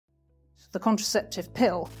The contraceptive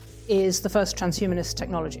pill is the first transhumanist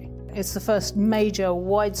technology. It's the first major,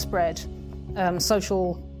 widespread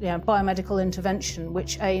social, biomedical intervention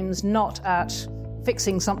which aims not at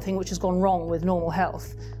fixing something which has gone wrong with normal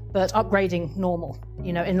health, but upgrading normal,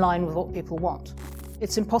 in line with what people want.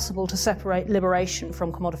 It's impossible to separate liberation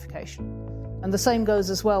from commodification. And the same goes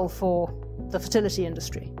as well for the fertility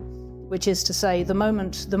industry, which is to say the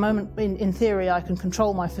moment in theory I can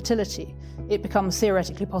control my fertility, it becomes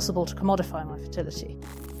theoretically possible to commodify my fertility.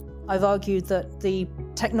 I've argued that the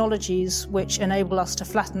technologies which enable us to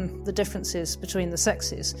flatten the differences between the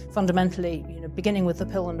sexes, fundamentally, beginning with the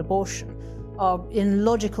pill and abortion, are in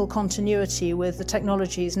logical continuity with the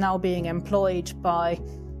technologies now being employed by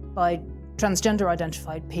transgender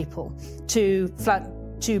identified people to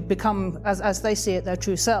become, as they see it, their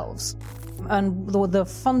true selves. And the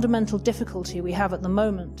fundamental difficulty we have at the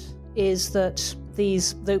moment is that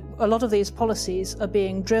a lot of these policies are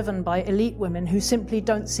being driven by elite women who simply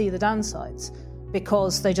don't see the downsides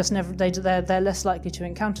because they're less likely to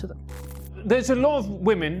encounter them. There's a lot of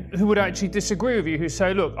women who would actually disagree with you, who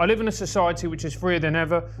say, look, I live in a society which is freer than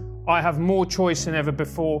ever. I have more choice than ever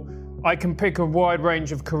before. I can pick a wide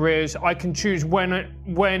range of careers. I can choose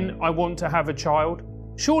when I want to have a child.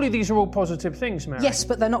 Surely these are all positive things, Mary? Yes,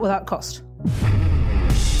 but they're not without cost.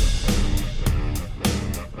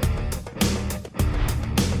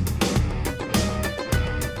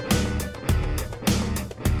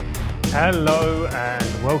 Hello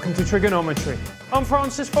and welcome to Trigonometry. I'm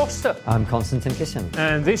Francis Foster. I'm Konstantin Kissin.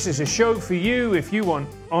 And this is a show for you if you want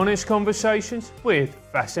honest conversations with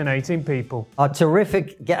fascinating people. Our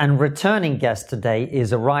terrific and returning guest today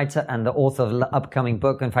is a writer and the author of the upcoming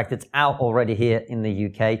book. In fact, it's out already here in the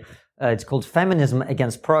UK. It's called Feminism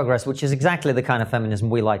Against Progress, which is exactly the kind of feminism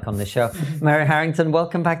we like on this show. Mary Harrington,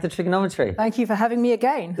 welcome back to Trigonometry. Thank you for having me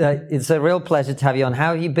again. It's a real pleasure to have you on.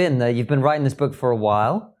 How have you been? You've been writing this book for a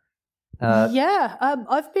while.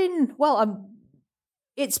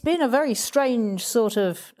 It's been a very strange sort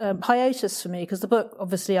of hiatus for me because the book,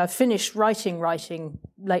 obviously, I finished writing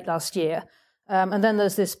late last year. And then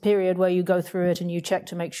there's this period where you go through it and you check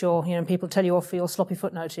to make sure, people tell you off for your sloppy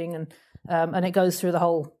footnoting and it goes through the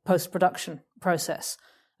whole post-production process.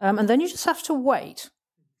 And then you just have to wait.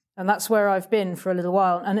 And that's where I've been for a little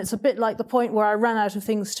while. And it's a bit like the point where I ran out of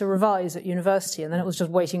things to revise at university and then it was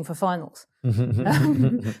just waiting for finals.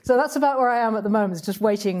 So that's about where I am at the moment, it's just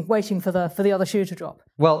waiting for the other shoe to drop.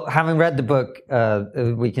 Well, having read the book,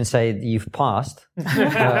 we can say you've passed.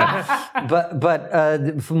 But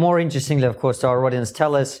more interestingly, of course, to our audience,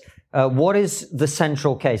 tell us what is the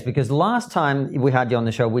central case? Because last time we had you on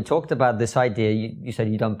the show, we talked about this idea. You said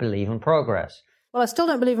you don't believe in progress. Well, I still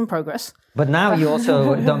don't believe in progress. But now you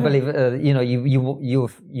also don't believe,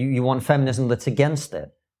 you want feminism that's against it.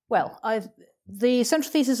 Well, the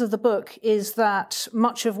central thesis of the book is that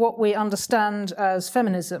much of what we understand as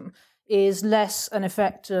feminism is less an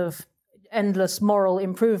effect of endless moral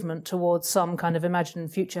improvement towards some kind of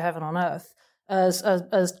imagined future heaven on earth as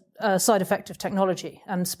a side effect of technology,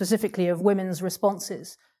 and specifically of women's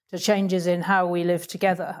responses to changes in how we live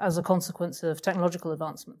together as a consequence of technological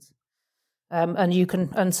advancements.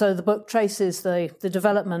 And so the book traces the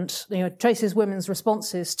development, traces women's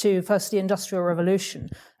responses to first the Industrial Revolution,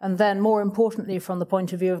 and then more importantly, from the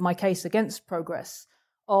point of view of my case against progress,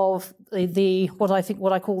 of what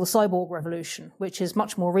I call the cyborg revolution, which is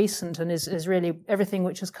much more recent and is really everything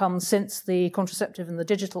which has come since the contraceptive and the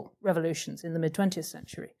digital revolutions in the mid-20th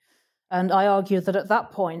century. And I argue that at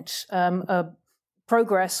that point,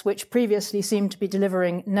 progress, which previously seemed to be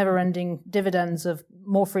delivering never-ending dividends of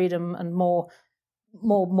more freedom and more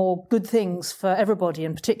good things for everybody,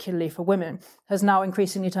 and particularly for women, has now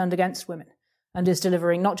increasingly turned against women and is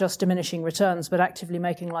delivering not just diminishing returns, but actively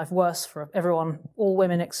making life worse for everyone, all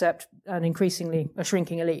women except an increasingly a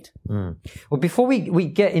shrinking elite. Mm. Well, before we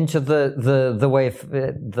get into the way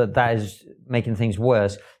that is making things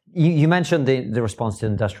worse, you mentioned the response to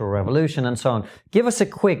the Industrial Revolution and so on. Give us a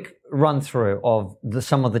quick run-through of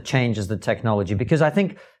some of the changes, the technology, because I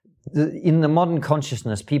think in the modern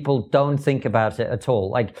consciousness, people don't think about it at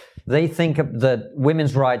all. Like, they think that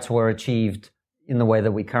women's rights were achieved in the way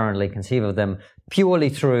that we currently conceive of them purely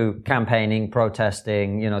through campaigning,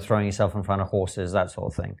 protesting, throwing yourself in front of horses, that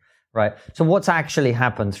sort of thing, right? So what's actually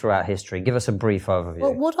happened throughout history? Give us a brief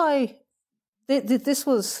overview. Well,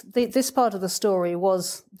 this part of the story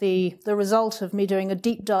was the result of me doing a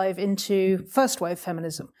deep dive into first wave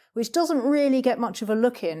feminism, which doesn't really get much of a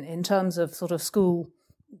look in terms of sort of school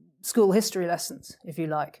history lessons, if you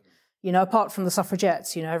like. Apart from the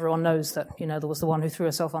suffragettes, everyone knows that, there was the one who threw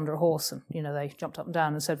herself under a horse and, they jumped up and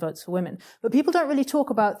down and said votes for women. But people don't really talk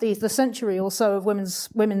about the century or so of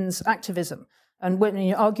women's activism and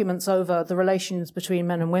arguments over the relations between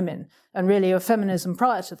men and women, and really of feminism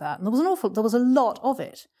prior to that. And there was a lot of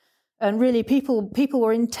it. And really people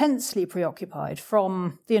were intensely preoccupied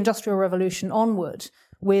from the Industrial Revolution onward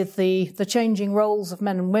with the changing roles of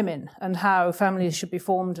men and women and how families should be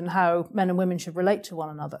formed and how men and women should relate to one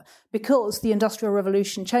another, because the Industrial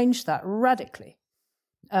Revolution changed that radically.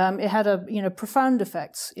 It had profound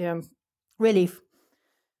effects, really,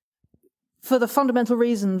 for the fundamental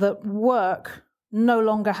reason that work no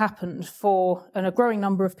longer happened for a growing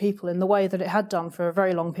number of people in the way that it had done for a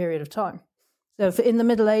very long period of time. So in the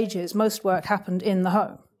Middle Ages, most work happened in the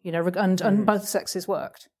home, and both sexes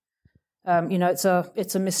worked. It's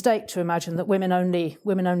a mistake to imagine that women only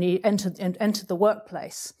entered the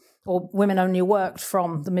workplace, or women only worked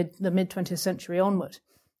from the mid 20th century onward.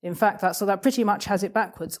 In fact, that pretty much has it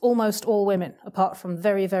backwards. Almost all women, apart from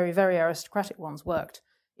very, very, very aristocratic ones, worked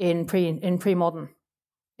in pre-modern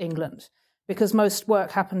England, because most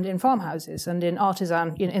work happened in farmhouses and in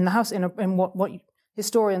artisan in the house in what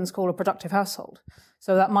historians call a productive household.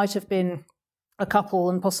 So that might have been a couple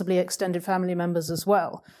and possibly extended family members as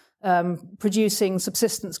well, producing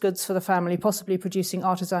subsistence goods for the family, possibly producing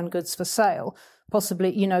artisan goods for sale,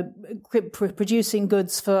 possibly producing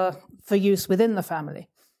goods for use within the family.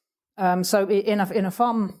 So in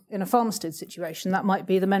a farmstead situation, that might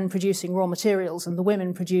be the men producing raw materials and the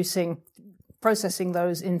women processing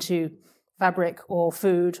those into fabric or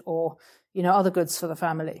food or other goods for the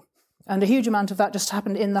family. And a huge amount of that just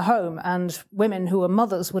happened in the home, and women who were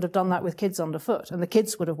mothers would have done that with kids underfoot, and the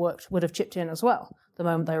kids would have chipped in as well the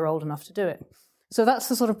moment they were old enough to do it. So that's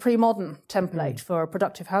the sort of pre-modern template for a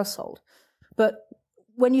productive household. But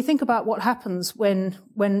when you think about what happens when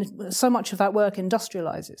so much of that work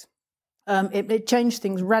industrializes, it changed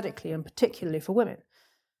things radically, and particularly for women.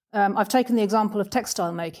 I've taken the example of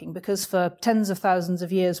textile making because for tens of thousands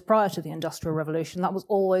of years prior to the Industrial Revolution, that was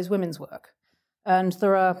always women's work. And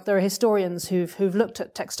there are historians who've looked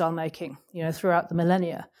at textile making, throughout the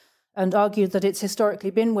millennia, and argued that it's historically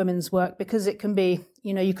been women's work because it can be,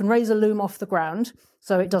 you can raise a loom off the ground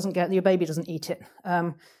so it doesn't your baby doesn't eat it.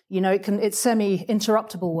 It's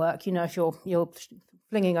semi-interruptible work. If you're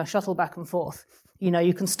flinging a shuttle back and forth,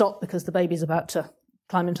 you can stop because the baby's about to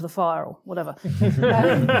climb into the fire or whatever.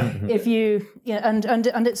 And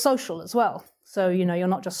it's social as well. So you're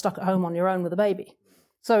not just stuck at home on your own with a baby.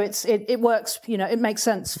 So it works. It makes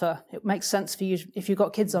sense for you if you've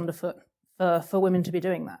got kids underfoot for women to be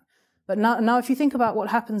doing that. But now if you think about what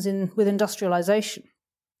happens with industrialization,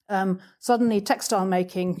 suddenly textile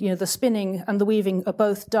making, the spinning and the weaving are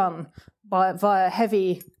both done via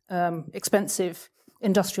heavy, expensive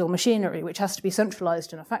industrial machinery, which has to be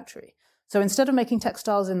centralized in a factory. So instead of making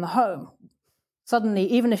textiles in the home, suddenly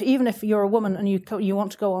even if you're a woman and you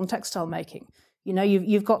want to go on textile making,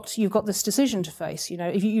 you've got this decision to face.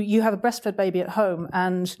 If you have a breastfed baby at home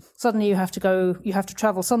and suddenly you have to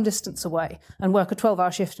travel some distance away and work a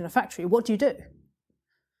 12-hour shift in a factory, what do?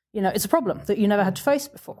 It's a problem that you never had to face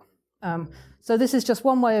before. So this is just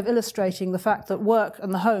one way of illustrating the fact that work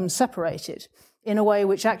and the home separated in a way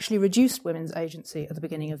which actually reduced women's agency at the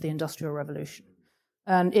beginning of the Industrial Revolution.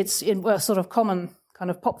 And it's in a sort of common kind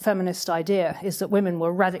of pop feminist idea is that women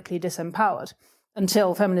were radically disempowered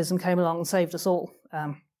until feminism came along and saved us all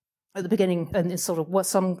at the beginning, and it's sort of was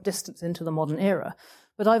some distance into the modern era.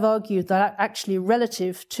 But I've argued that actually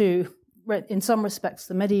relative to, in some respects,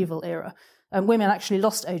 the medieval era, women actually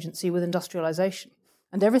lost agency with industrialization.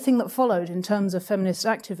 And everything that followed in terms of feminist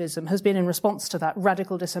activism has been in response to that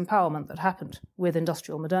radical disempowerment that happened with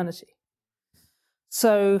industrial modernity.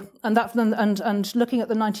 So, and looking at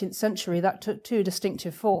the 19th century, that took two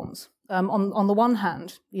distinctive forms. On the one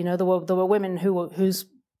hand, there were women whose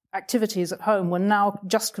activities at home were now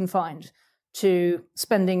just confined to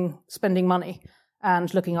spending money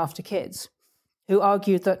and looking after kids, who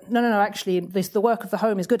argued that no, actually, the work of the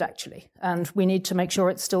home is good actually, and we need to make sure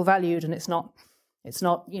it's still valued and it's not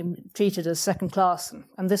treated as second class.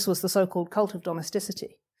 And this was the so-called cult of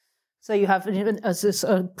domesticity. So you have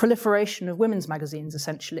a proliferation of women's magazines,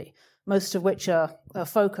 essentially, most of which are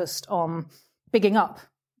focused on bigging up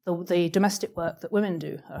the domestic work that women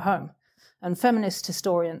do at home. And feminist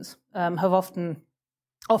historians have often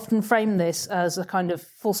framed this as a kind of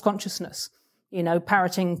false consciousness,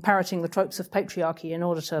 parroting the tropes of patriarchy in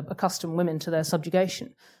order to accustom women to their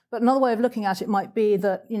subjugation. But another way of looking at it might be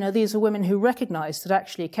that, these are women who recognize that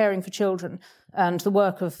actually caring for children and the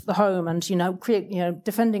work of the home and,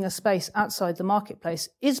 defending a space outside the marketplace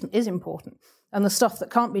is important. and the stuff that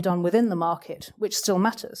can't be done within the market, which still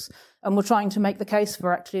matters. And we're trying to make the case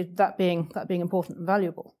for actually that being important and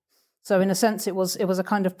valuable. So in a sense, it was a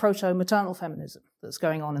kind of proto-maternal feminism that's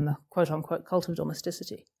going on in the quote-unquote cult of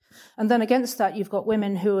domesticity. And then against that, you've got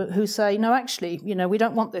women who say, no, actually, we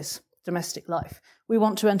don't want this domestic life. We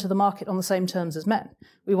want to enter the market on the same terms as men.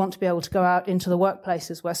 We want to be able to go out into the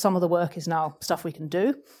workplaces where some of the work is now stuff we can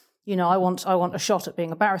do. I want a shot at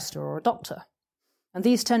being a barrister or a doctor. And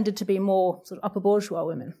these tended to be more sort of upper bourgeois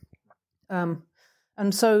women.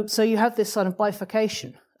 And so you have this sort of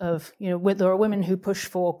bifurcation of, there are women who push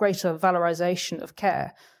for greater valorization of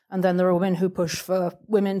care, and then there are women who push for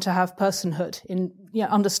women to have personhood,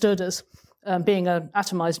 understood as being an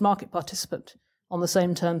atomized market participant on the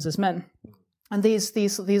same terms as men. And these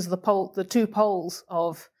are the two poles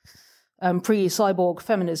of pre-cyborg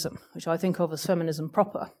feminism, which I think of as feminism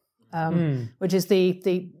proper, which is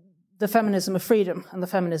the feminism of freedom and the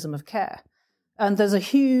feminism of care. And there's a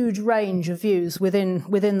huge range of views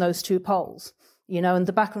within those two poles, and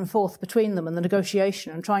the back and forth between them and the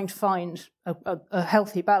negotiation and trying to find a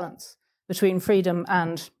healthy balance between freedom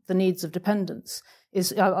and the needs of dependence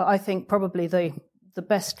is, I think, probably the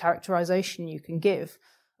best characterization you can give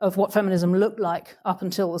of what feminism looked like up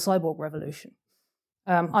until the cyborg revolution.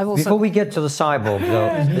 Before we get to the cyborg,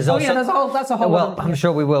 though, that's a whole. Well, I'm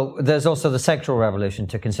sure we will. There's also the sexual revolution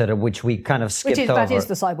to consider, which we kind of skipped over. That is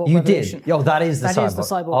the cyborg revolution. You did? Oh, that is the cyborg. That is the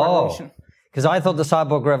cyborg revolution. Because I thought the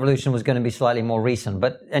cyborg revolution was going to be slightly more recent.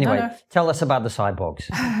 But anyway, Tell us about the cyborgs.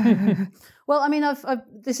 Well, I mean, I've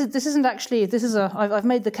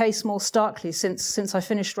made the case more starkly since I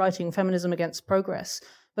finished writing Feminism Against Progress.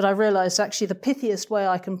 But I realised actually the pithiest way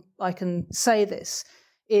I can say this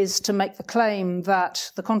is to make the claim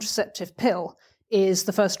that the contraceptive pill is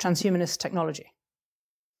the first transhumanist technology.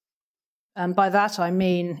 And by that I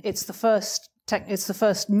mean it's the first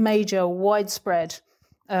major widespread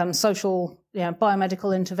social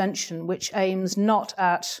biomedical intervention which aims not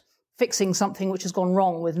at fixing something which has gone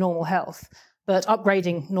wrong with normal health, but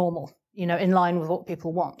upgrading normal, in line with what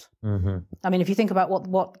people want. Mm-hmm. I mean, if you think about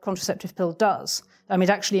what contraceptive pill does, it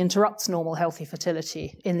actually interrupts normal healthy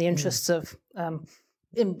fertility in the interests of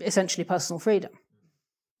essentially personal freedom.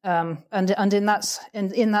 And in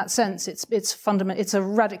that sense, it's a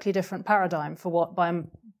radically different paradigm for what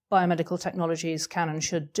biomedical technologies can and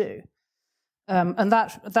should do. And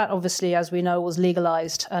that obviously, as we know, was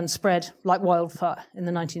legalized and spread like wildfire in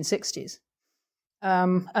the 1960s.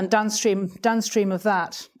 And downstream of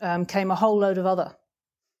that came a whole load of other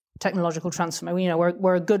technological transformation.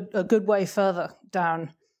 We're a good way further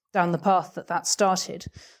down the path that started.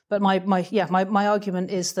 But my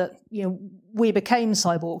argument is that we became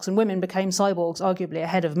cyborgs and women became cyborgs arguably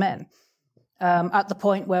ahead of men at the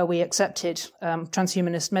point where we accepted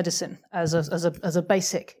transhumanist medicine as a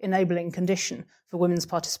basic enabling condition for women's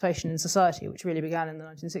participation in society, which really began in the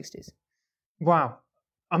 1960s. Wow.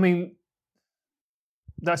 I mean,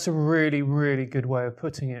 that's a really, really good way of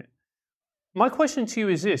putting it. My question to you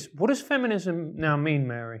is this. What does feminism now mean,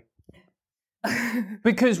 Mary?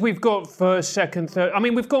 Because we've got first, second, third...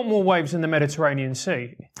 we've got more waves in the Mediterranean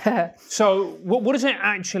Sea. So what does it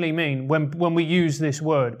actually mean when we use this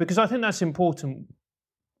word? Because I think that's important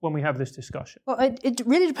when we have this discussion. Well, it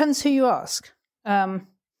really depends who you ask.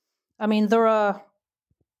 There are...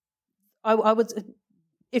 I would...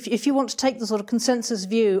 If you want to take the sort of consensus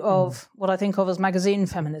view of what I think of as magazine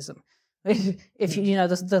feminism, if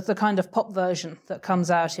the kind of pop version that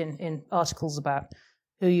comes out in articles about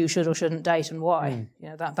who you should or shouldn't date and why,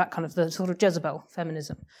 that kind of the sort of Jezebel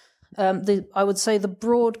feminism. I would say the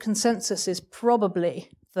broad consensus is probably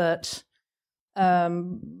that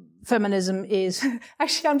feminism is...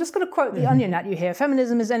 Actually, I'm just going to quote The Onion at you here.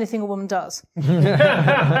 Feminism is anything a woman does.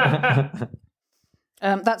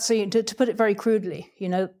 That's to put it very crudely,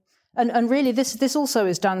 and really this also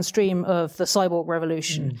is downstream of the cyborg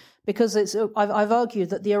revolution because I've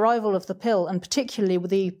argued that the arrival of the pill, and particularly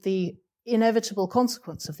with the inevitable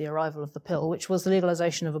consequence of the arrival of the pill, which was the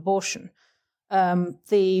legalization of abortion,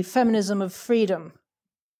 the feminism of freedom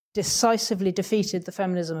decisively defeated the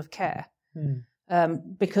feminism of care.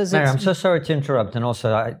 Because Mary, I'm so sorry to interrupt, and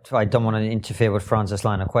also I don't want to interfere with Franz's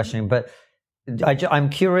line of questioning, but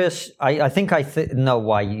I'm curious. I think I know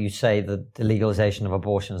why you say that the legalization of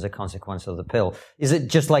abortion is a consequence of the pill. Is it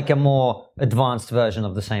just like a more advanced version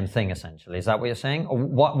of the same thing, essentially? Is that what you're saying? Or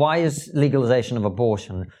why is legalization of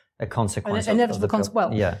abortion a consequence of the pill?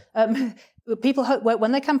 Well, yeah. People hope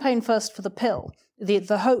when they campaigned first for the pill,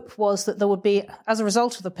 the hope was that there would be, as a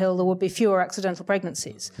result of the pill, there would be fewer accidental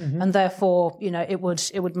pregnancies, and therefore, it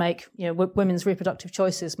would make women's reproductive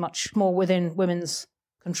choices much more within women's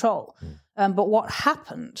control. But what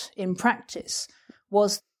happened in practice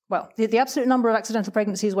was, well, the absolute number of accidental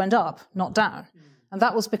pregnancies went up, not down. And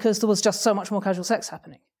that was because there was just so much more casual sex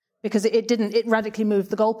happening. Because it radically moved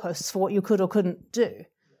the goalposts for what you could or couldn't do.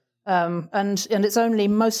 And it's only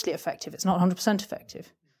mostly effective. It's not 100%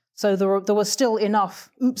 effective. So there was still enough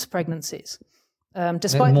oops pregnancies.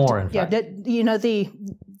 Despite more, in fact.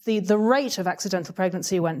 The rate of accidental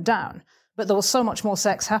pregnancy went down, but there was so much more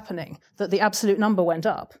sex happening that the absolute number went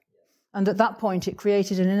up. And at that point, it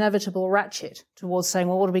created an inevitable ratchet towards saying,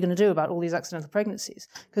 well, what are we going to do about all these accidental pregnancies?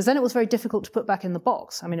 Because then it was very difficult to put back in the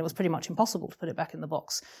box. I mean, it was pretty much impossible to put it back in the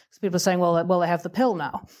box. Because people are saying, well, they have the pill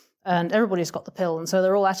now. And everybody's got the pill, and so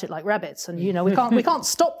they're all at it like rabbits. And, we can't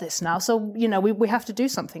stop this now. So, we have to do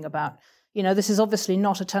something about, this is obviously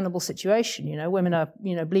not a tenable situation. Women are,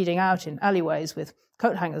 bleeding out in alleyways with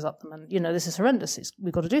coat hangers up them. And, this is horrendous.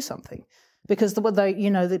 We've got to do something. Because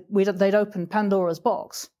they'd opened Pandora's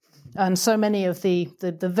box. And so many of the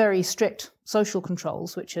very strict social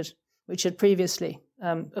controls which had previously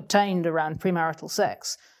obtained around premarital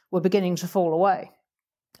sex were beginning to fall away.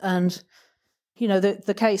 And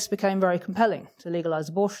the case became very compelling to legalize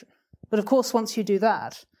abortion. But of course, once you do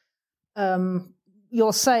that,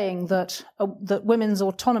 you're saying that women's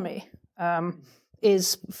autonomy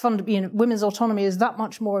women's autonomy is that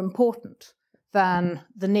much more important than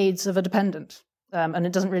the needs of a dependent, and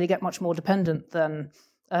it doesn't really get much more dependent than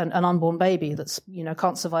an unborn baby that's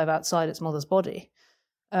can't survive outside its mother's body.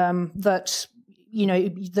 That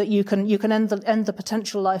you can end the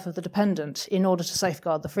potential life of the dependent in order to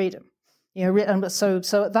safeguard the freedom. And so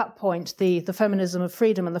at that point, the feminism of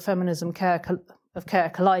freedom and the feminism of care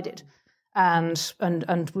collided, and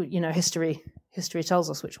history tells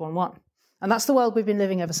us which one won, and that's the world we've been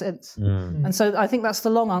living ever since. And so I think that's the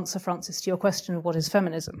long answer, Francis, to your question of what is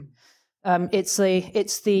feminism. It's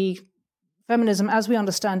the feminism as we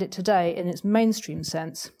understand it today, in its mainstream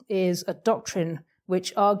sense, is a doctrine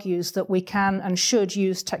which argues that we can and should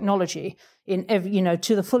use technology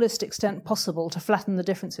to the fullest extent possible to flatten the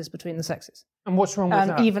differences between the sexes. And what's wrong with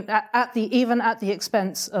that? Even at the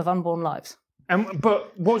expense of unborn lives.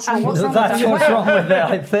 But what's wrong with that? That's what's wrong with it,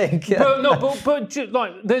 I think.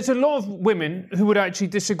 But there's a lot of women who would actually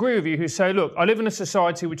disagree with you, who say, look, I live in a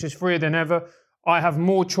society which is freer than ever. I have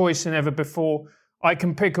more choice than ever before. I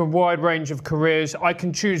can pick a wide range of careers. I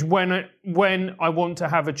can choose when I want to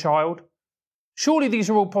have a child. Surely these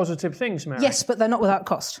are all positive things, Mary. Yes, but they're not without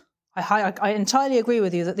cost. I entirely agree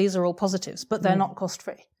with you that these are all positives, but they're not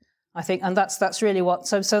cost-free, I think, and that's really what.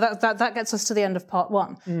 So that gets us to the end of part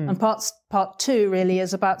one, and part two really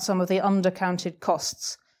is about some of the undercounted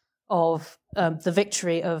costs of the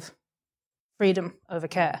victory of freedom over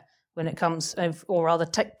care when it comes, or rather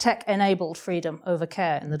tech-enabled freedom over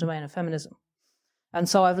care in the domain of feminism. And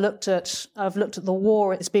so I've looked at the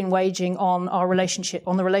war it's been waging on our relationship,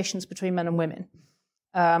 on the relations between men and women,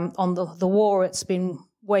 on the war it's been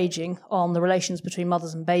waging on the relations between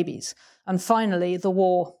mothers and babies, and finally the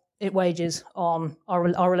war it wages on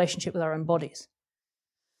our relationship with our own bodies.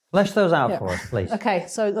 Flesh those out for us, please. Okay,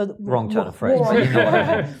 so wrong turn of phrase.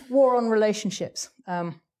 War on relationships.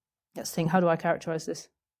 Let's think. How do I characterize this?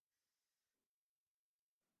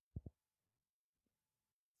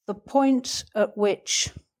 The point at which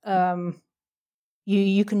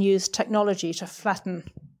you can use technology to flatten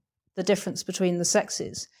the difference between the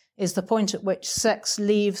sexes is the point at which sex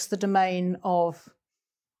leaves the domain of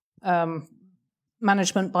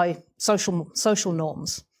management by social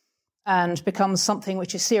norms and becomes something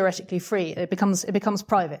which is theoretically free. It becomes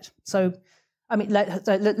private. So, I mean,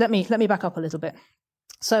 let me back up a little bit.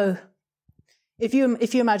 So, if you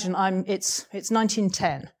imagine it's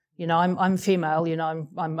 1910. I'm female.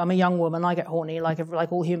 I'm a young woman. I get horny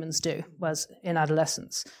like all humans do, whereas in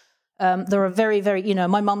adolescence. There are very, very,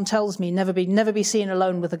 my mum tells me never be seen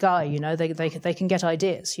alone with a guy, they can get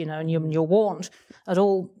ideas, and you're warned at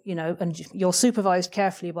all, and you're supervised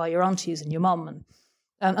carefully by your aunties and your mum.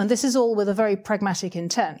 And this is all with a very pragmatic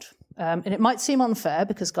intent. And it might seem unfair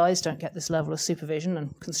because guys don't get this level of supervision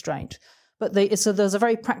and constraint, but there's a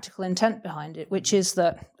very practical intent behind it, which is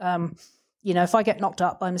that, if I get knocked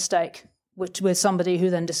up by mistake with somebody who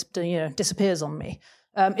then disappears on me,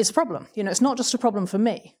 it's a problem. It's not just a problem for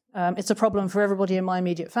me. It's a problem for everybody in my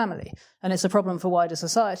immediate family, and it's a problem for wider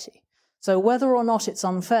society. So whether or not it's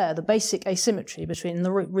unfair, the basic asymmetry between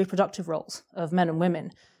the reproductive roles of men and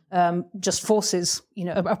women just forces,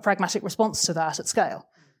 a pragmatic response to that at scale,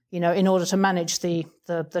 in order to manage the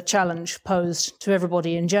challenge posed to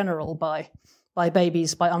everybody in general by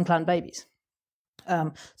unplanned babies.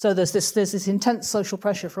 So there's this intense social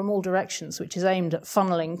pressure from all directions, which is aimed at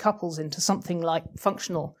funneling couples into something like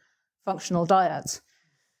functional dyads.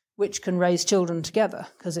 which can raise children together,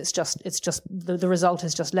 because it's just the result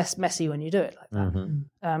is just less messy when you do it like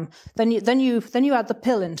that. Then you add the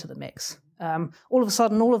pill into the mix. All of a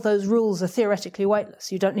sudden, all of those rules are theoretically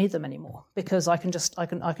weightless. You don't need them anymore, because I can just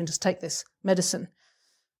take this medicine,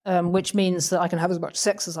 which means that I can have as much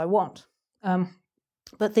sex as I want.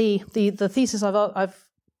 But the thesis I've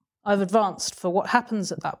advanced for what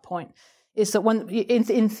happens at that point is that when,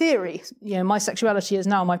 in theory, my sexuality is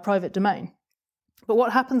now my private domain. But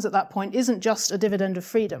what happens at that point isn't just a dividend of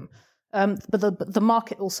freedom, but the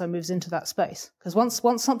market also moves into that space. Because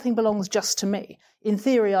once something belongs just to me, in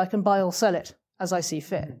theory, I can buy or sell it as I see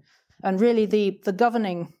fit. And really, the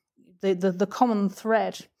governing, the common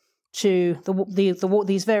thread to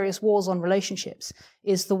these various wars on relationships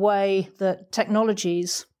is the way that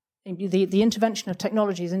technologies, the intervention of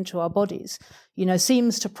technologies into our bodies,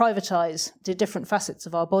 seems to privatize the different facets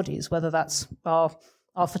of our bodies, whether that's our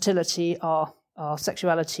fertility, our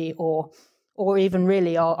sexuality, or even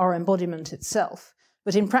really our embodiment itself.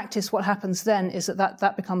 But in practice, what happens then is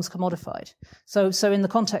that becomes commodified. So in the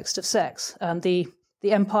context of sex, the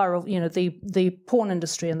empire of the porn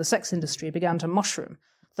industry and the sex industry began to mushroom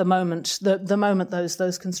the moment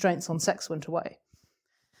those constraints on sex went away.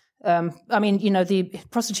 The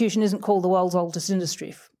prostitution isn't called the world's oldest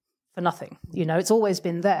industry for nothing. It's always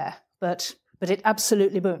been there, but it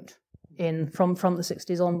absolutely boomed from the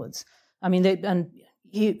 60s onwards.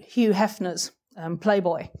 Hugh Hefner's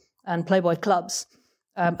Playboy and Playboy clubs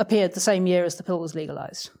appeared the same year as the pill was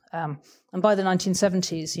legalized. And by the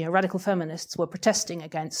 1970s, radical feminists were protesting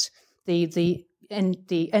against the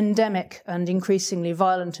endemic and increasingly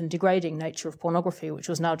violent and degrading nature of pornography, which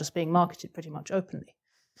was now just being marketed pretty much openly.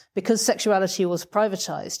 Because sexuality was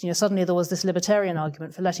privatized, suddenly there was this libertarian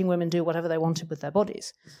argument for letting women do whatever they wanted with their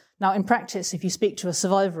bodies. Now, in practice, if you speak to a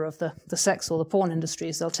survivor of the sex or the porn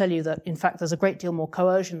industries, they'll tell you that, in fact, there's a great deal more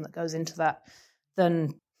coercion that goes into that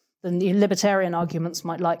than the libertarian arguments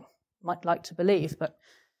might like to believe.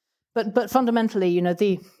 But fundamentally,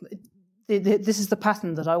 this is the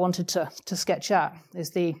pattern that I wanted to sketch out: is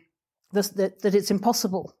that it's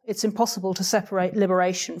impossible to separate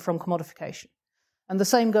liberation from commodification. And the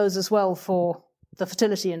same goes as well for the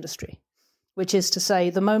fertility industry, which is to say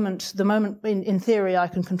the moment in theory I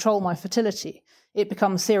can control my fertility, it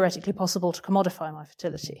becomes theoretically possible to commodify my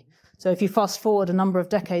fertility. So if you fast forward a number of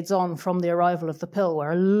decades on from the arrival of the pill,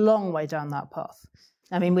 we're a long way down that path.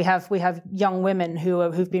 We have young women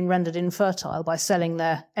who've been rendered infertile by selling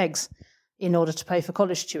their eggs in order to pay for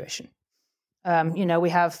college tuition. We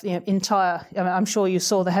have entire. I'm sure you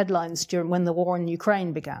saw the headlines when the war in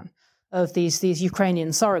Ukraine began, of these Ukrainian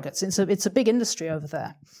surrogates. It's a big industry over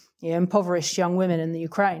there. Impoverished young women in the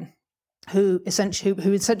Ukraine who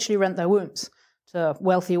essentially rent their wombs to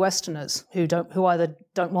wealthy Westerners who either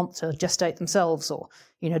don't want to gestate themselves or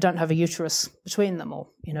don't have a uterus between them, or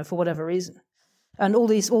for whatever reason. And all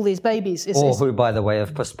these babies who, by the way,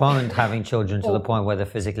 have postponed having children to the point where they're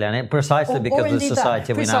physically unable, precisely because of the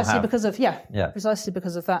society we now have. Precisely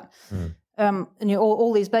because of that. And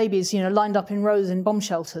all these babies, lined up in rows in bomb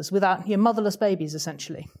shelters without motherless babies,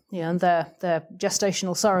 essentially. And their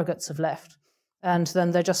gestational surrogates have left, and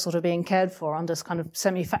then they're just sort of being cared for under kind of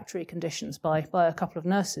semi-factory conditions by a couple of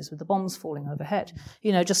nurses with the bombs falling overhead.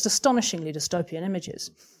 Just astonishingly dystopian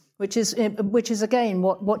images, which is again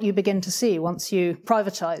what you begin to see once you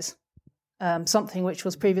privatize something which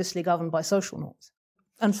was previously governed by social norms.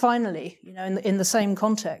 And finally, in the same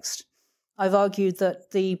context, I've argued that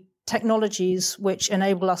the technologies which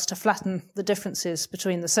enable us to flatten the differences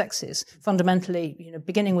between the sexes, fundamentally,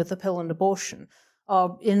 beginning with the pill and abortion,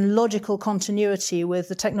 are in logical continuity with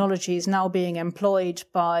the technologies now being employed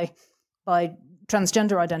by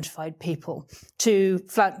transgender identified people to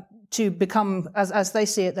become, as they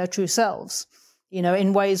see it, their true selves,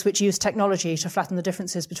 in ways which use technology to flatten the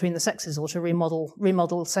differences between the sexes, or to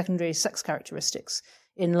remodel secondary sex characteristics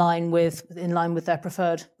in line with their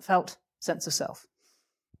preferred felt sense of self.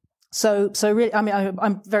 So really,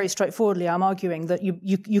 I'm very straightforwardly, I'm arguing that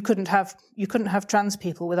you couldn't have trans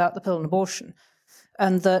people without the pill and abortion,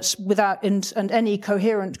 and that and any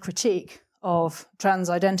coherent critique of trans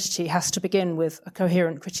identity has to begin with a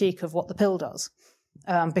coherent critique of what the pill does,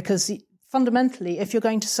 because fundamentally, if you're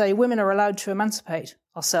going to say women are allowed to emancipate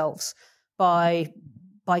ourselves by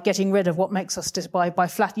getting rid of what makes us by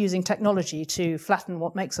using technology to flatten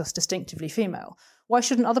what makes us distinctively female, why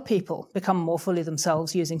shouldn't other people become more fully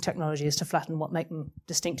themselves using technologies to flatten what make them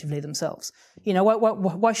distinctively themselves?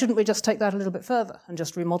 Why shouldn't we just take that a little bit further and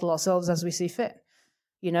just remodel ourselves as we see fit?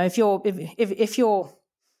 If you're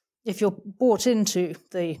bought into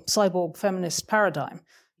the cyborg feminist paradigm,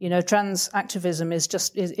 Trans activism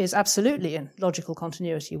is absolutely in logical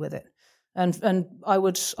continuity with it. And I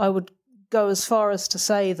would go as far as to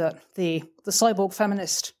say that the cyborg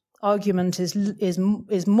feminist argument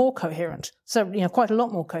is more coherent, so quite a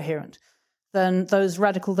lot more coherent than those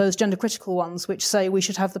gender critical ones which say we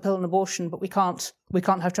should have the pill and abortion, but we can't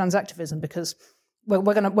have trans activism because we're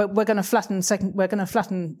going to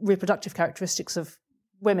flatten reproductive characteristics of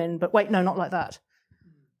women. But wait, no, not like that.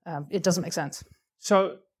 It doesn't make sense.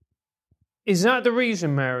 So, is that the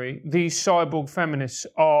reason, Mary? These cyborg feminists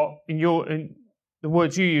are, in the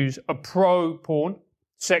words you use, are pro-porn.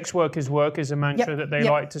 Sex workers work is a mantra that they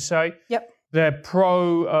like to say. Yep. They're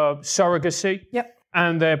pro-surrogacy. Yep.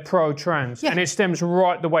 And they're pro-trans. And it stems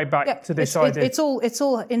right the way back to this idea. It's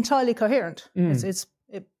all entirely coherent.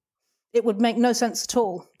 It would make no sense at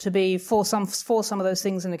all to be for some of those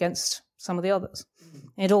things and against some of the others.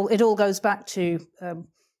 It all goes back to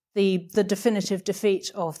the definitive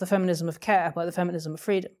defeat of the feminism of care by the feminism of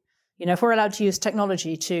freedom. If we're allowed to use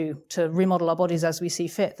technology to remodel our bodies as we see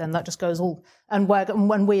fit, then that just goes all. And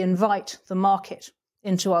when we invite the market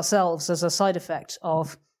into ourselves as a side effect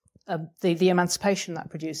of the emancipation that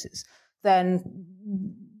produces, then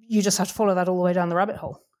you just have to follow that all the way down the rabbit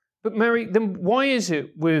hole. But Mary, then why is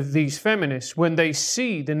it with these feminists, when they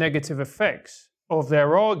see the negative effects of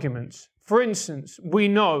their arguments, for instance, we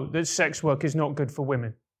know that sex work is not good for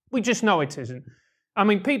women. We just know it isn't. I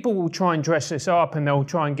mean, people will try and dress this up and they'll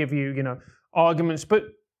try and give you, arguments. But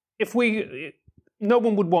no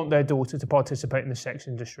one would want their daughter to participate in the sex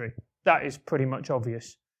industry. That is pretty much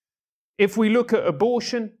obvious. If we look at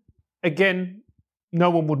abortion, again,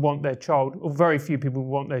 no one would want their child, or very few people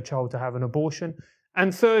would want their child to have an abortion.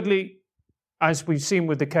 And thirdly, as we've seen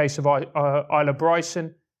with the case of Isla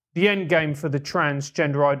Bryson, the end game for the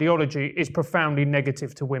transgender ideology is profoundly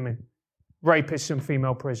negative to women, rapists and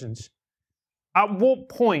female prisons. At what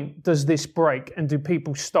point does this break and do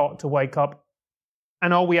people start to wake up?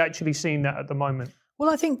 And are we actually seeing that at the moment? Well,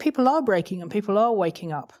 I think people are breaking and people are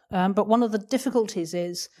waking up. But one of the difficulties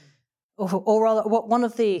is, or rather, one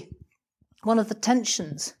of the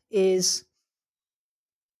tensions is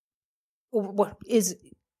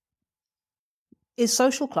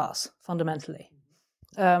social class fundamentally.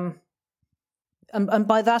 And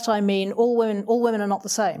by that I mean all women are not the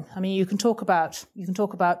same. I mean, you can talk about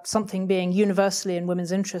something being universally in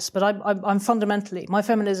women's interests, but I'm fundamentally, my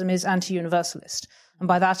feminism is anti-universalist, and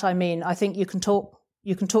by that I mean I think you can talk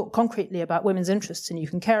concretely about women's interests and you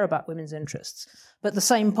can care about women's interests, but the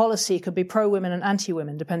same policy could be pro-women and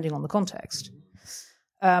anti-women depending on the context.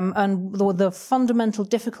 And the fundamental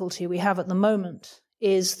difficulty we have at the moment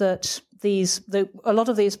is that a lot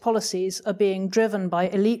of these policies are being driven by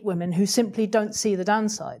elite women who simply don't see the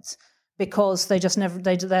downsides because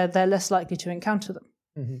they're less likely to encounter them.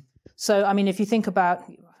 Mm-hmm. So, I mean, if you think about,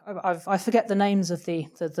 I forget the names of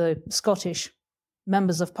the Scottish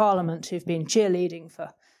members of Parliament who've been cheerleading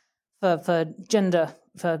for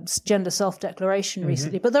gender self-declaration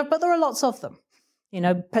recently, but there are lots of them.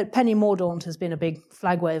 Penny Mordaunt has been a big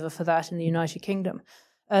flag waver for that in the United Kingdom.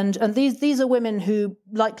 And these are women who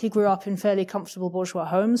likely grew up in fairly comfortable bourgeois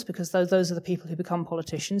homes because those are the people who become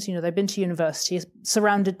politicians. They've been to university,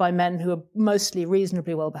 surrounded by men who are mostly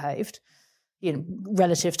reasonably well behaved,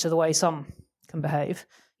 relative to the way some can behave.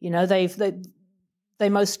 They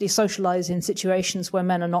mostly socialise in situations where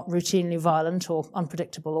men are not routinely violent or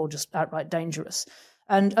unpredictable or just outright dangerous.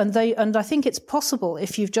 And I think it's possible,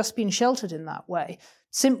 if you've just been sheltered in that way,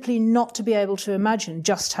 simply not to be able to imagine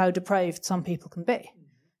just how depraved some people can be.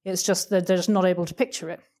 It's just that they're just not able to picture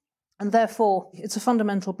it. And therefore, it's a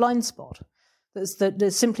fundamental blind spot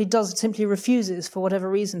that simply refuses, for whatever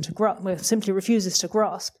reason, simply refuses to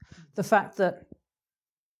grasp the fact that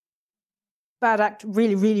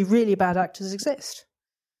really, really, really bad actors exist.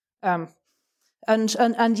 And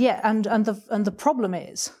the problem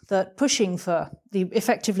is that pushing for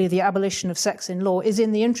effectively the abolition of sex in law is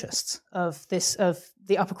in the interests of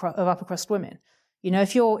the upper crust women.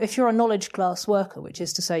 If you're a knowledge class worker, which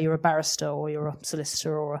is to say you're a barrister or you're a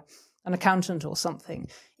solicitor or an accountant or something,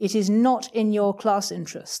 it is not in your class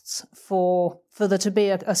interests for there to be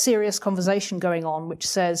a serious conversation going on which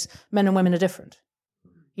says men and women are different.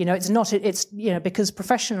 It's not. It's because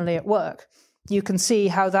professionally at work, you can see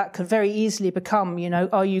how that could very easily become,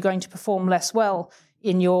 are you going to perform less well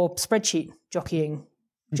in your spreadsheet jockeying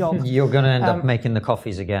job? You're going to end up making the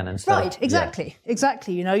coffees again instead. Right, exactly.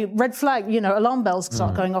 Red flag, alarm bells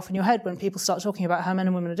start going off in your head when people start talking about how men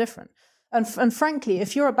and women are different. And frankly,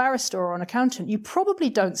 if you're a barrister or an accountant, you probably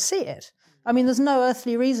don't see it I mean, there's no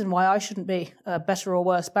earthly reason why I shouldn't be a better or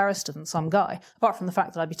worse barrister than some guy, apart from the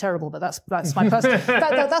fact that I'd be terrible. But that's my that's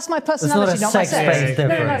my personality, it's not not my a sex-based sex.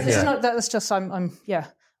 difference. This is not. That's just I'm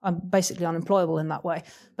basically unemployable in that way.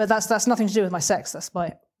 But that's nothing to do with my sex. That's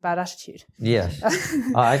my bad attitude. Yes,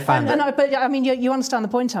 I found that. But I mean, you understand the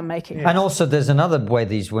point I'm making. And also, there's another way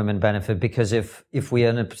these women benefit, because if we are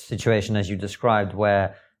in a situation, as you described,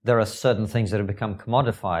 where there are certain things that have become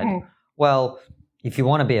commodified, well, if you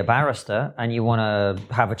want to be a barrister and you want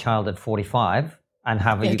to have a child at 45 and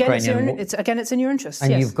have a Ukrainian... It's in your interest,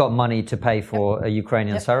 and you've got money to pay for a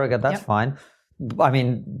Ukrainian surrogate, that's fine. I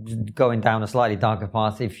mean, going down a slightly darker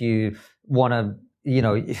path, if you want to,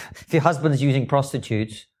 if your husband's using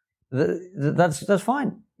prostitutes, that's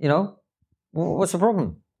fine, What's the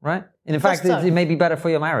problem, right? And in fact, it may be better for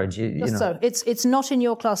your marriage. So it's not in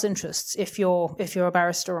your class interests if you're a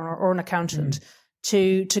barrister or an accountant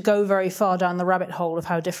to go very far down the rabbit hole of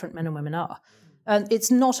how different men and women are. And it's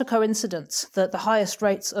not a coincidence that the highest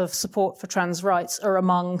rates of support for trans rights are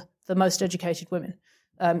among the most educated women.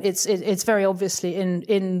 It's very obviously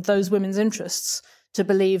in those women's interests to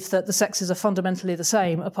believe that the sexes are fundamentally the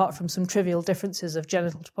same, apart from some trivial differences of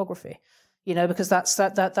genital topography. Because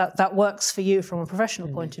that works for you from a professional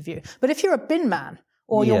point of view. But if you're a bin man,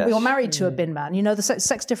 or you're married to a bin man, the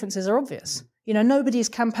sex differences are obvious. Nobody's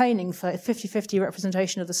campaigning for 50-50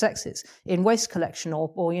 representation of the sexes in waste collection or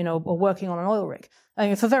working on an oil rig. I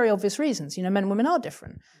mean, for very obvious reasons. Men and women are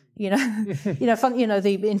different. In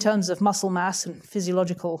terms of muscle mass and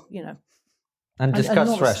physiological, and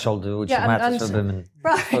discuss threshold, which matters for women,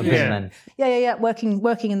 for men. Yeah.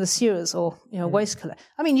 Working in the sewers or waste collect.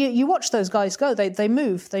 I mean, you watch those guys go. They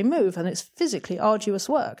move, and it's physically arduous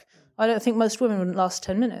work. I don't think most women wouldn't last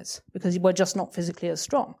 10 minutes because we're just not physically as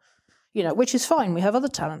strong. Which is fine. We have other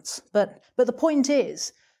talents, but the point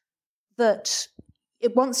is that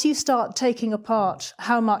once you start taking apart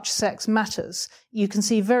how much sex matters, you can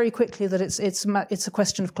see very quickly that it's a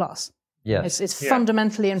question of class. Yes. It's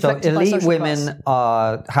fundamentally inflected by social class. So elite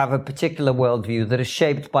women have a particular worldview that is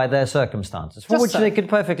shaped by their circumstances, for which they could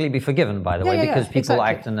perfectly be forgiven, by the way, because people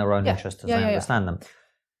act in their own interest as they understand them.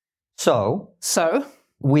 So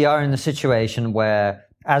we are in a situation where,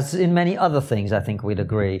 as in many other things, I think we'd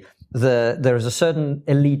agree, there is a certain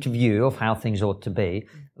elite view of how things ought to be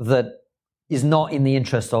that is not in the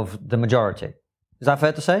interest of the majority. Is that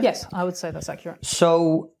fair to say? Yes, I would say that's accurate.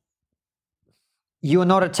 So you are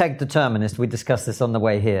not a tech determinist. We discussed this on the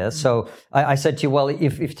way here. So I said to you, well,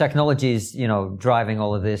 if technology is, driving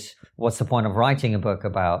all of this, what's the point of writing a book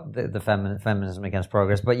about the feminism against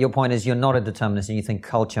progress? But your point is you're not a determinist and you think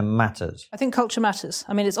culture matters. I think culture matters.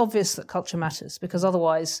 I mean, it's obvious that culture matters because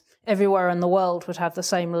otherwise everywhere in the world would have the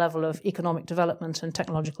same level of economic development and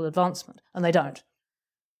technological advancement, and they don't.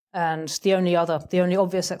 And the only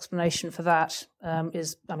obvious explanation for that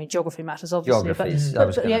is, geography matters, obviously.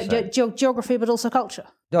 Geography, but also culture.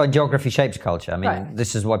 Oh, geography shapes culture. I mean,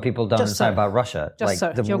 This is what people don't say about Russia.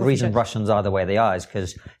 The reason Russians are the way they are is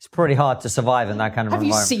because it's pretty hard to survive in that kind of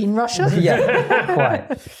environment. Have you seen Russia? Yeah,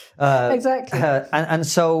 quite. Exactly. And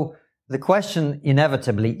so the question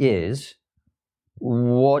inevitably is,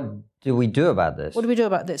 what do we do about this? What do we do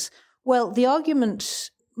about this? Well, the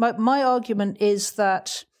argument, my argument is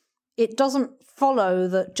that it doesn't follow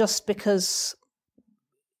that just because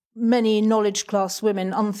many knowledge class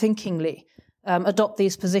women unthinkingly adopt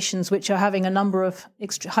these positions, which are having a number of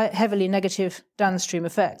heavily negative downstream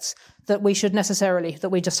effects, that we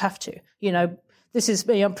just have to. This is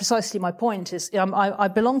precisely my point. I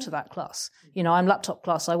belong to that class. I'm laptop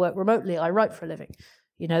class. I work remotely. I write for a living.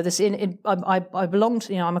 I belong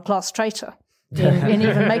to. I'm a class traitor in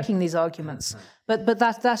even making these arguments. But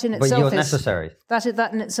that in itself is necessary. That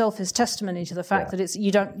in itself is testimony to the fact that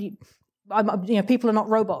people are not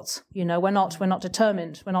robots. We're not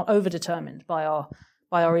determined. We're not over-determined by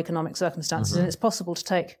our economic circumstances, and it's possible to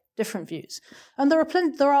take different views. And there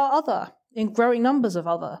are other, in growing numbers of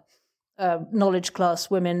other knowledge class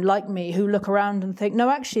women like me who look around and think, no,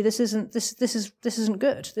 actually, this isn't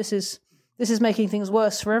good. This is making things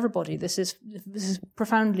worse for everybody. This is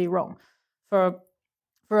profoundly wrong for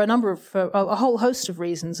a whole host of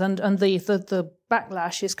reasons, and the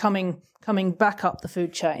backlash is coming back up the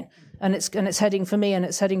food chain, and it's heading for me, and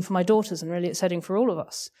it's heading for my daughters, and really it's heading for all of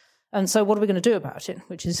us. And so, what are we going to do about it?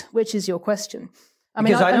 Which is your question.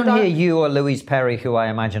 Because I don't hear you or Louise Perry, who I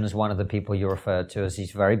imagine is one of the people you referred to as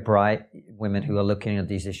these very bright women who are looking at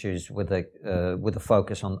these issues with a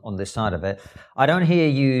focus on this side of it. I don't hear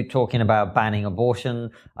you talking about banning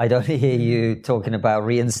abortion. I don't hear you talking about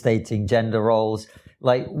reinstating gender roles.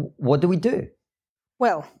 Like, what do we do?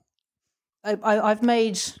 Well, I've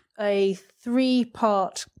made a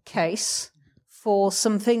 3-part case for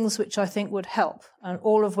some things which I think would help, and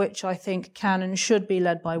all of which I think can and should be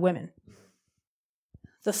led by women.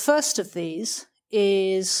 The first of these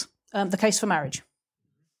is the case for marriage.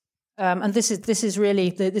 And this is really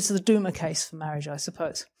the Doomer case for marriage, I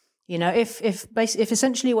suppose. You know, if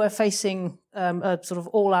essentially we're facing a sort of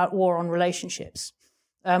all-out war on relationships,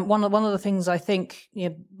 one of the things I think, you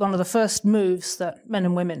know, one of the first moves that men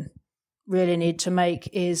and women really need to make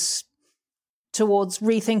is towards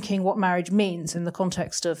rethinking what marriage means in the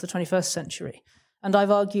context of the 21st century. And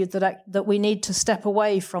I've argued that we need to step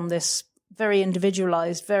away from this very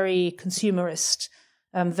individualized, very consumerist,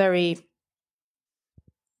 very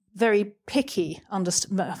picky,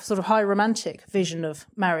 sort of high romantic vision of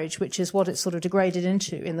marriage, which is what it's sort of degraded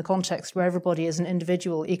into in the context where everybody is an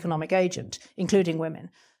individual economic agent, including women,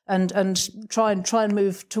 and try and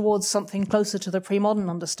move towards something closer to the pre-modern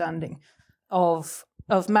understanding of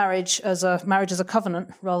marriage as a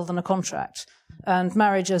covenant rather than a contract, and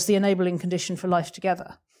marriage as the enabling condition for life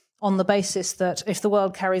together, on the basis that if the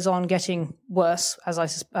world carries on getting worse, as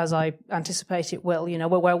I anticipate it will, you know,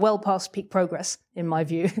 we're well past peak progress, in my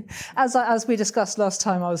view, as we discussed last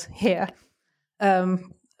time I was here. And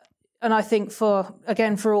I think for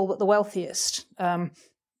all but the wealthiest, the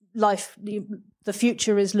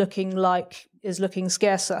future is looking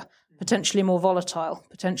scarcer, potentially more volatile,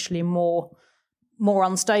 potentially more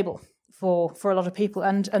unstable for a lot of people.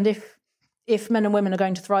 And if men and women are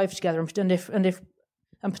going to thrive together, and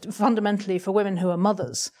fundamentally for women who are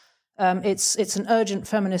mothers, it's an urgent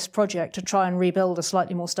feminist project to try and rebuild a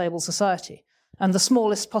slightly more stable society. And the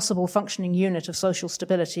smallest possible functioning unit of social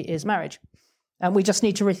stability is marriage. And we just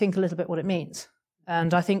need to rethink a little bit what it means.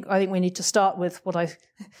 And I think we need to start with what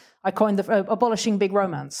I coined abolishing big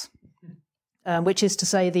romance, which is to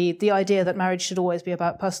say the idea that marriage should always be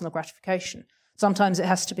about personal gratification. Sometimes it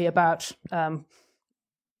has to be about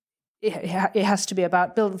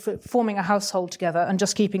forming a household together and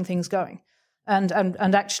just keeping things going.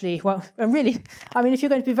 And actually, well, really, I mean, if you're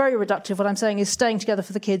going to be very reductive, what I'm saying is staying together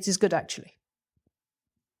for the kids is good, actually.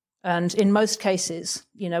 And in most cases,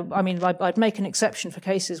 you know, I mean, I'd make an exception for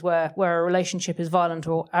cases where a relationship is violent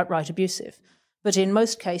or outright abusive. But in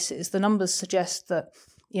most cases, the numbers suggest that,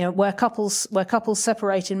 you know, where couples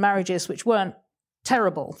separate in marriages which weren't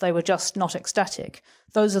terrible, they were just not ecstatic,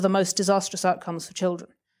 those are the most disastrous outcomes for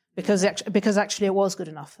children. Because actually it was good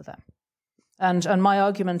enough for them. And my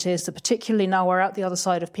argument is that particularly now we're at the other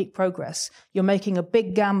side of peak progress, you're making a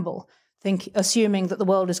big gamble, assuming that the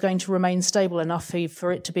world is going to remain stable enough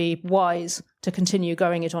for it to be wise to continue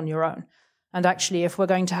going it on your own. And actually, if we're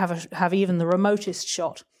going to have even the remotest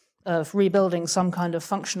shot of rebuilding some kind of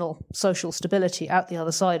functional social stability out the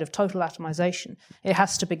other side of total atomization, it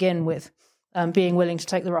has to begin with being willing to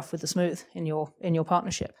take the rough with the smooth in your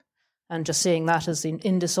partnership. And just seeing that as the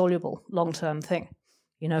indissoluble long-term thing,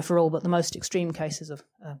 you know, for all but the most extreme cases of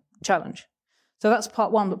challenge. So that's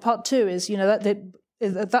part one. But part two is, you know,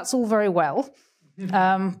 that's all very well,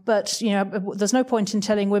 but, you know, there's no point in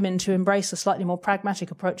telling women to embrace a slightly more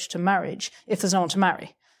pragmatic approach to marriage if there's no one to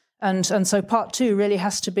marry. And so part two really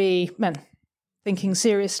has to be men thinking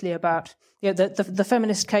seriously about, you know, the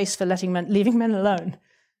feminist case for leaving men alone,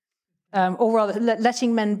 or rather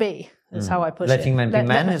letting men be. That's how I put it. Letting men be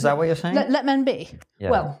men, is that what you're saying? Let men be.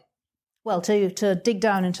 Yeah. Well, to dig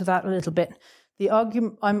down into that a little bit, the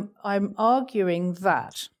argument I'm arguing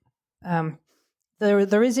that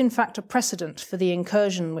there is in fact a precedent for the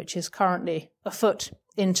incursion which is currently afoot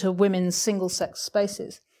into women's single-sex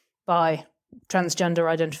spaces by transgender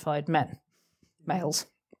identified males.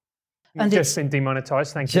 And just been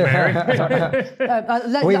demonetised, thank you, Mary.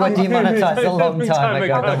 We were demonetised a long time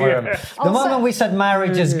ago. Don't worry. The moment we said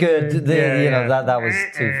marriage is good, that was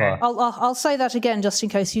too far. I'll say that again, just in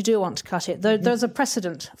case you do want to cut it. There's a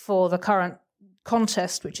precedent for the current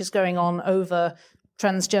contest which is going on over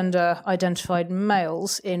transgender identified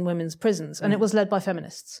males in women's prisons, and it was led by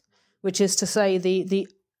feminists, which is to say the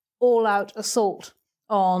all-out assault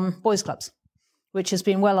on boys' clubs, which has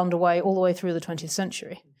been well underway all the way through the 20th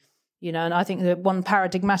century. You know, and I think that one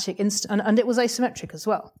paradigmatic and it was asymmetric as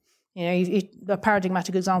well. You know, a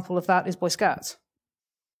paradigmatic example of that is Boy Scouts,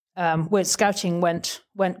 where scouting went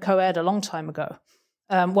co-ed a long time ago,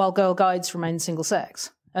 while Girl Guides remained single sex,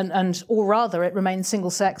 or rather, it remained single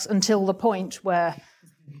sex until the point where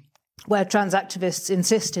trans activists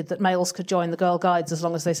insisted that males could join the Girl Guides as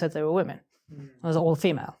long as they said they were women, as all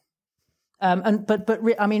female. I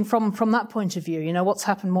mean, from that point of view, you know, what's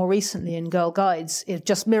happened more recently in Girl Guides, it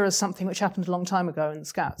just mirrors something which happened a long time ago in the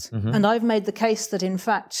Scouts. Mm-hmm. And I've made the case that, in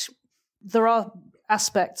fact, there are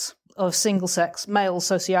aspects of single-sex male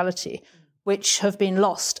sociality which have been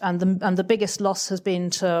lost, and the biggest loss has been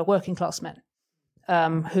to working-class men.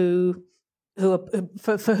 for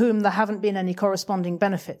whom there haven't been any corresponding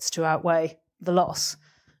benefits to outweigh the loss.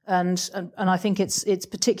 And I think it's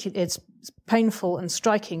painful and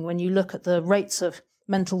striking when you look at the rates of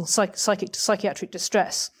mental psychiatric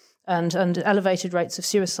distress and elevated rates of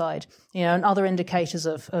suicide, and other indicators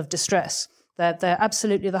of distress. They're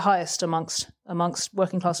absolutely the highest amongst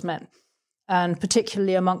working class men, and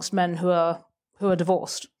particularly amongst men who are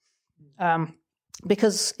divorced,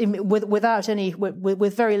 because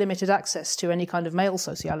with very limited access to any kind of male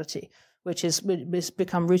sociality, which has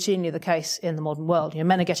become routinely the case in the modern world.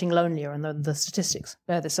 Men are getting lonelier, and the statistics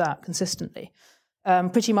bear this out consistently.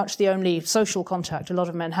 Pretty much the only social contact a lot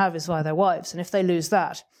of men have is via their wives, and if they lose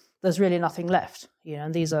that, there's really nothing left.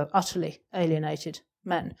 And these are utterly alienated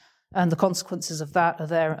men, and the consequences of that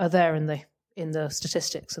are there in the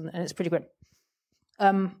statistics, and it's pretty grim.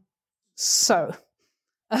 So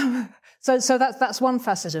that's one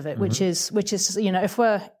facet of it, which is if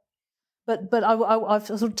we're but I've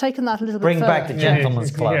sort of taken that a little bit further. Bring back the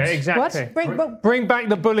gentleman's clubs. Yeah, exactly. What? Bring back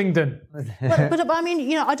the Bullingdon. but I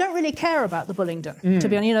mean, I don't really care about the Bullingdon, to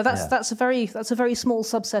be honest. That's a very small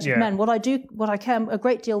subset of men. What I care a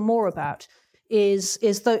great deal more about is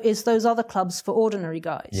those other clubs for ordinary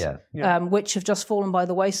guys, which have just fallen by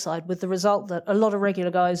the wayside, with the result that a lot of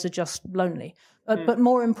regular guys are just lonely. But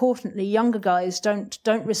more importantly, younger guys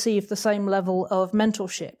don't receive the same level of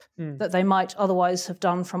mentorship that they might otherwise have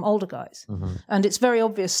done from older guys. Mm-hmm. And it's very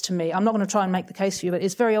obvious to me, I'm not going to try and make the case for you, but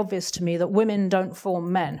it's very obvious to me that women don't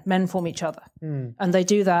form men form each other. And they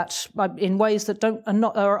do that in ways that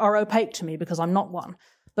are opaque to me because I'm not one.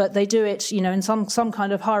 But they do it, in some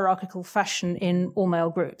kind of hierarchical fashion in all male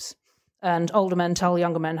groups. And older men tell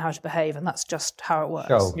younger men how to behave, and that's just how it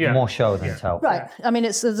works. More show than tell. Right. I mean,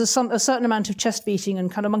 there's a certain amount of chest beating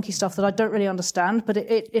and kind of monkey stuff that I don't really understand, but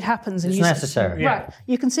it happens. It's necessary. Right.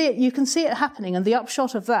 You can see it happening, and the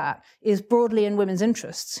upshot of that is broadly in women's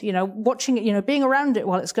interests. Watching it, being around it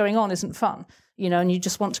while it's going on isn't fun. And you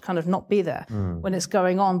just want to kind of not be there when it's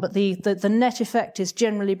going on. But the net effect is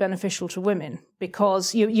generally beneficial to women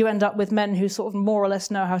because you end up with men who sort of more or less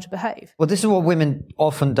know how to behave. Well, this is what women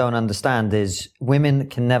often don't understand is women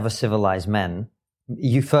can never civilize men.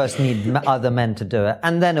 You first need other men to do it,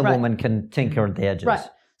 and then a woman can tinker at the edges. Right.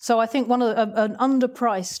 So I think an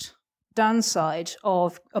underpriced downside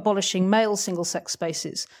of abolishing male single-sex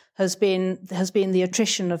spaces has been the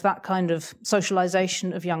attrition of that kind of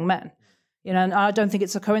socialization of young men. And I don't think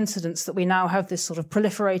it's a coincidence that we now have this sort of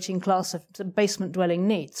proliferating class of basement-dwelling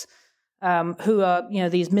neets who are,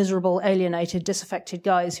 these miserable, alienated, disaffected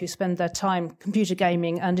guys who spend their time computer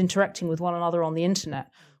gaming and interacting with one another on the internet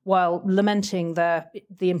while lamenting the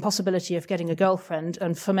impossibility of getting a girlfriend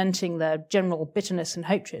and fomenting their general bitterness and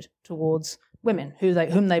hatred towards women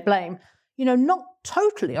whom they blame, not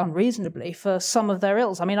totally unreasonably for some of their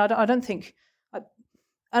ills. I mean, I don't think...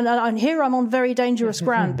 And here I'm on very dangerous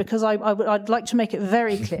ground because I'd like to make it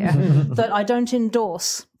very clear that I don't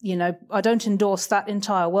endorse that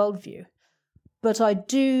entire worldview. But I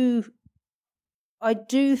do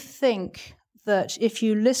think that if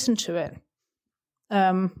you listen to it,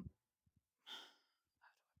 how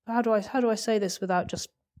do I say this without just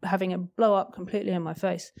having it blow up completely in my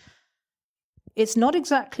face? It's not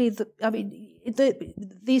exactly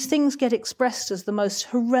these things get expressed as the most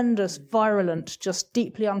horrendous, virulent, just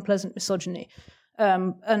deeply unpleasant misogyny,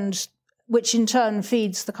 and which in turn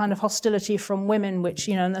feeds the kind of hostility from women, which,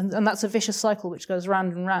 and that's a vicious cycle which goes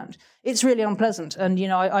round and round. It's really unpleasant. And,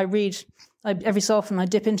 I read, every so often I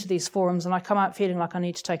dip into these forums and I come out feeling like I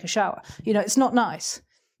need to take a shower. It's not nice.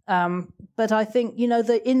 But I think,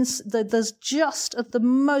 there's just at the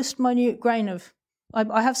most minute grain of,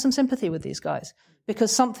 I have some sympathy with these guys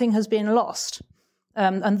because something has been lost,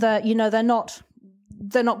 and they're not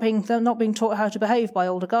being taught how to behave by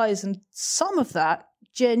older guys, and some of that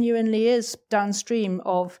genuinely is downstream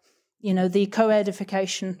of the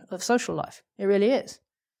co-edification of social life. It really is,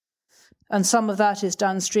 and some of that is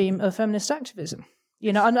downstream of feminist activism.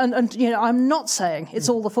 And I'm not saying it's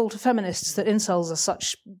all the fault of feminists that incels are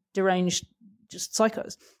such deranged, just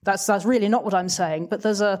psychos. That's really not what I'm saying. But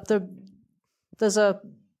there's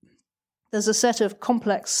a set of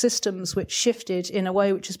complex systems which shifted in a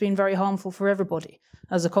way which has been very harmful for everybody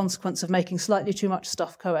as a consequence of making slightly too much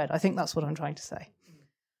stuff co-ed. I think that's what I'm trying to say.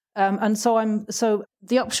 And so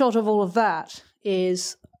the upshot of all of that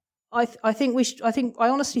is, I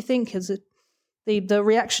honestly think is the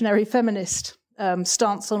reactionary feminist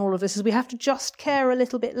stance on all of this is we have to just care a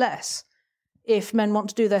little bit less if men want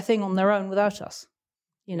to do their thing on their own without us.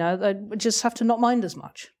 They just have to not mind as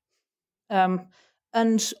much. And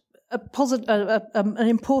an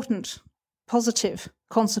important positive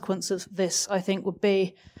consequence of this, I think, would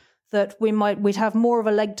be that we'd have more of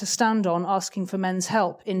a leg to stand on asking for men's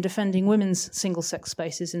help in defending women's single-sex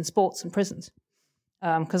spaces in sports and prisons.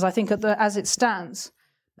 Because I think as it stands,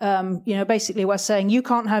 basically we're saying you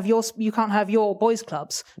can't have your boys'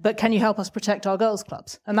 clubs, but can you help us protect our girls'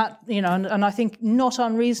 clubs? And that, and I think not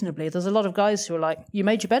unreasonably, there's a lot of guys who are like, you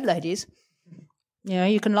made your bed, ladies.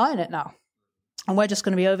 You can lie in it now, and we're just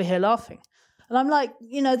going to be over here laughing. And I'm like,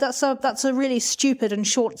 that's a really stupid and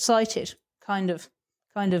short-sighted kind of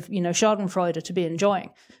Schadenfreude to be enjoying,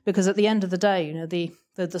 because at the end of the day,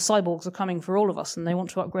 the cyborgs are coming for all of us, and they want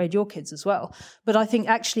to upgrade your kids as well. But I think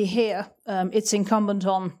actually here, it's incumbent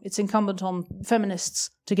on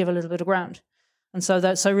feminists to give a little bit of ground, and so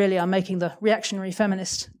really I'm making the reactionary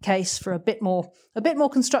feminist case for a bit more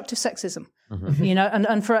constructive sexism,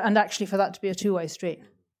 and actually for that to be a two-way street.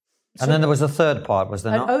 And then there was a third part, was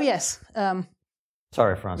there not? Oh yes.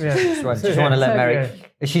 Sorry, Francis. Yeah. Just want to let Mary.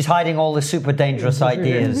 Yeah. She's hiding all the super dangerous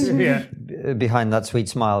ideas behind that sweet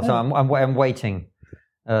smile. So I'm waiting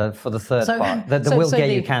for the third part.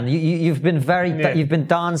 You've been you've been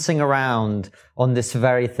dancing around on this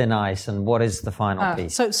very thin ice. And what is the final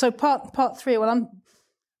piece? So part three. Well,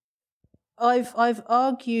 I've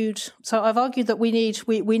argued that we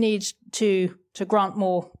need to grant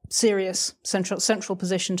more serious central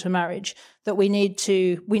position to marriage. That we need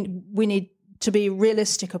to be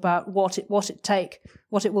realistic about what it will take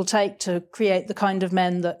to create the kind of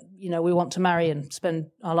men that we want to marry and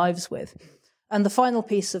spend our lives with. And the final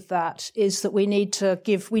piece of that is that we need to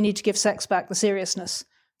give sex back the seriousness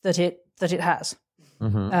that it has.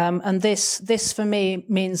 Mm-hmm. And this for me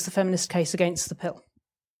means the feminist case against the pill.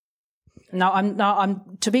 Now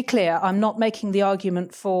I'm to be clear, I'm not making the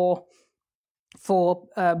argument for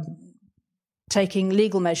taking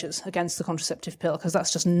legal measures against the contraceptive pill, because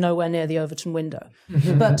that's just nowhere near the Overton window.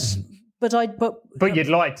 But you'd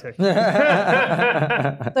like to.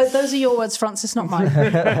 Those are your words, Francis, not mine.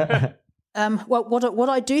 Well, what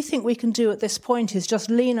I do think we can do at this point is just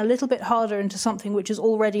lean a little bit harder into something which is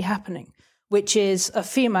already happening, which is a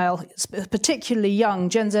female, particularly young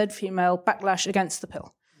Gen Z female, backlash against the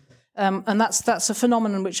pill. And that's a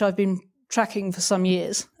phenomenon which I've been tracking for some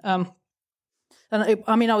years. And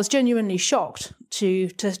I was genuinely shocked to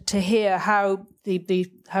hear how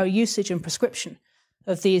how usage and prescription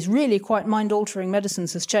of these really quite mind-altering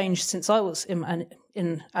medicines has changed since I was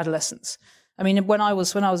in adolescence. I mean, when I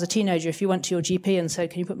was a teenager, if you went to your GP and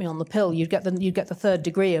said, "Can you put me on the pill?" you'd get the third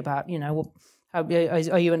degree about how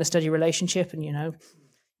are you in a steady relationship, and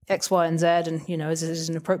X, Y, and Z, and is it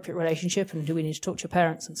an appropriate relationship, and do we need to talk to your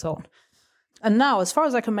parents and so on. And now, as far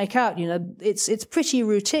as I can make out, it's pretty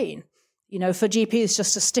routine. For GPs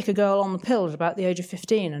just to stick a girl on the pill at about the age of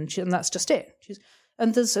 15, and that's just it.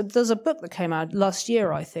 And there's a book that came out last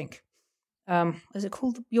year, I think. Is it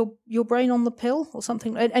called Your Brain on the Pill or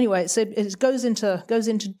something? Anyway, it goes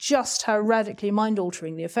into just how radically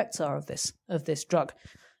mind-altering the effects are of this drug.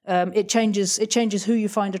 It changes who you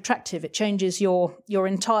find attractive. It changes your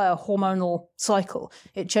entire hormonal cycle.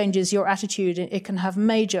 It changes your attitude. It can have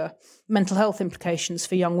major mental health implications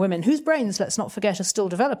for young women whose brains, let's not forget, are still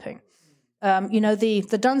developing.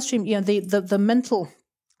 The downstream, the mental,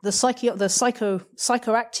 the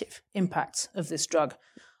psychoactive impacts of this drug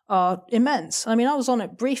are immense. I mean, I was on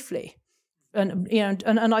it briefly,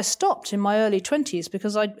 and I stopped in my early 20s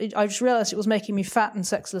because I just realised it was making me fat and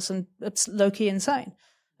sexless and low-key insane,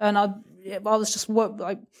 and I was just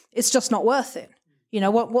it's just not worth it.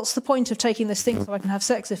 What's the point of taking this thing so I can have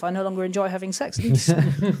sex if I no longer enjoy having sex?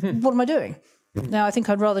 What am I doing? Now, I think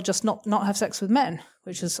I'd rather just not have sex with men,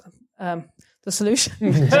 which is the solution,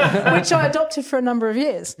 which I adopted for a number of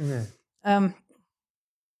years. Yeah.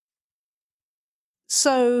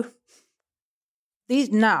 So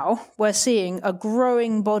now we're seeing a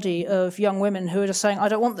growing body of young women who are just saying, I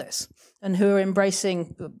don't want this, and who are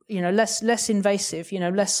embracing, less invasive,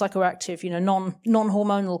 less psychoactive,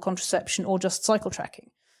 non-hormonal contraception or just cycle tracking.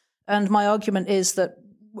 And my argument is that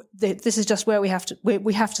this is just where we have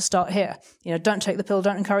to start here. Don't take the pill.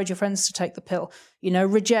 Don't encourage your friends to take the pill.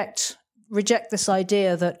 Reject this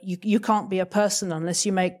idea that you can't be a person unless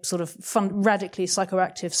you make sort of radically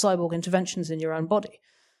psychoactive cyborg interventions in your own body.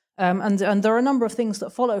 And there are a number of things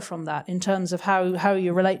that follow from that in terms of how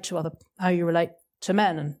you relate to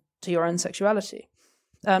men and to your own sexuality.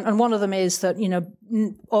 And one of them is that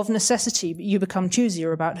of necessity you become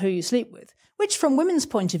choosier about who you sleep with. Which, from women's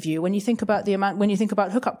point of view, when you think about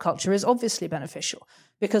hookup culture, is obviously beneficial,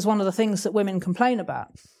 because one of the things that women complain about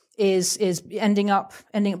is ending up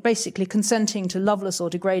basically consenting to loveless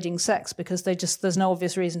or degrading sex because there's no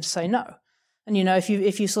obvious reason to say no. And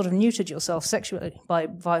if you sort of neutered yourself sexually by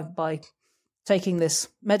taking this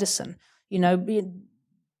medicine,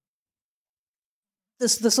 there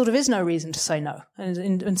sort of is no reason to say no,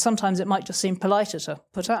 and sometimes it might just seem politer to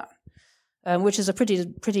put out, which is a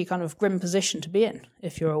pretty kind of grim position to be in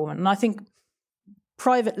if you're a woman. And I think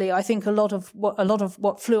privately, a lot of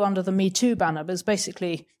what flew under the Me Too banner was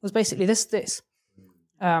basically this.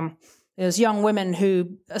 There's young women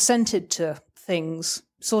who assented to things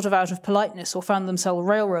sort of out of politeness, or found themselves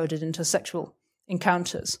railroaded into sexual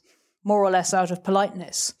encounters, more or less out of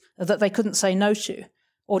politeness, that they couldn't say no to,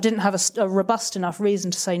 or didn't have a robust enough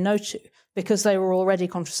reason to say no to, because they were already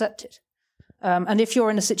contracepted. And if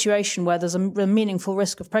you're in a situation where there's a meaningful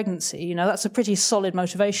risk of pregnancy, that's a pretty solid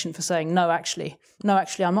motivation for saying, no, actually,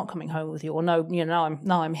 I'm not coming home with you, or no,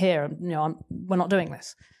 I'm here, we're not doing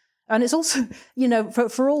this. And it's also,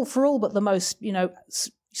 for all but the most,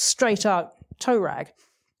 straight out toe rag,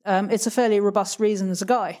 it's a fairly robust reason as a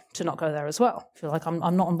guy to not go there as well. If you're like, I'm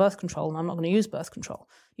not on birth control and I'm not going to use birth control.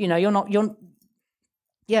 It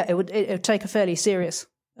would take a fairly serious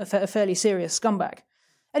scumbag.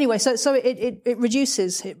 Anyway, so it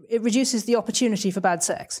reduces the opportunity for bad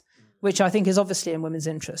sex, which I think is obviously in women's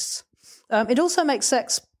interests. It also makes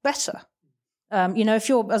sex better. If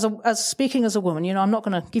you're speaking as a woman, I'm not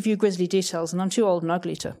going to give you grisly details, and I'm too old and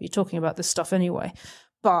ugly to be talking about this stuff anyway.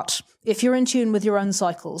 But if you're in tune with your own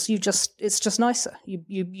cycles, it's just nicer.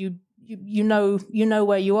 You know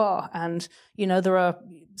where you are, and there are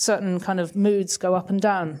certain kind of moods go up and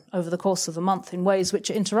down over the course of the month in ways which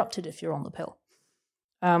are interrupted if you're on the pill.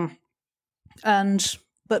 But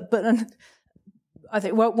I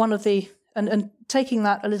think one of the and taking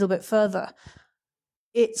that a little bit further,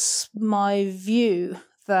 it's my view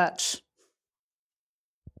that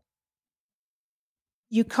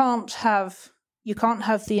you can't have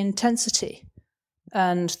the intensity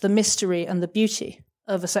and the mystery and the beauty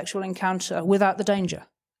of a sexual encounter without the danger.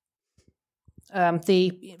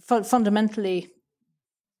 Fundamentally,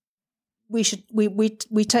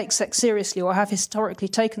 we take sex seriously, or have historically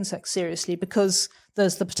taken sex seriously, because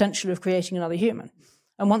there's the potential of creating another human.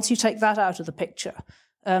 And once you take that out of the picture,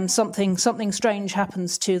 something strange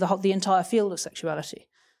happens to the entire field of sexuality.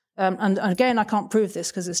 And again, I can't prove this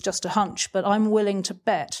because it's just a hunch, but I'm willing to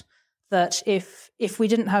bet that if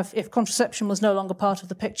contraception was no longer part of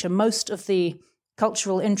the picture, most of the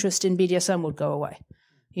cultural interest in BDSM would go away.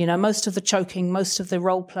 Most of the choking, most of the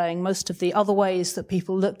role-playing, most of the other ways that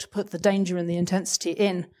people look to put the danger and the intensity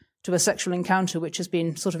in to a sexual encounter, which has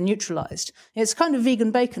been sort of neutralized. It's kind of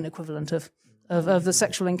vegan bacon equivalent of the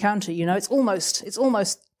sexual encounter. It's almost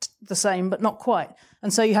the same, but not quite.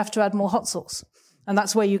 And so you have to add more hot sauce. And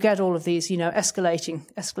that's where you get all of these,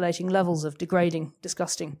 escalating levels of degrading,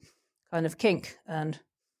 disgusting kind of kink and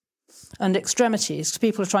extremities.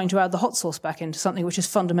 People are trying to add the hot sauce back into something which is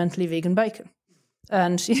fundamentally vegan bacon.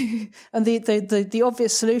 And the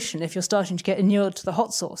obvious solution, if you're starting to get inured to the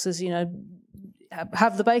hot sauce, is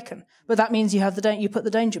have the bacon, but that means you put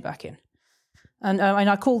the danger back in. And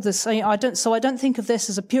I call this. I don't think of this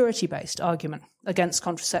as a purity-based argument against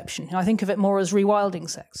contraception. I think of it more as rewilding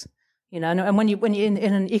sex. And when you in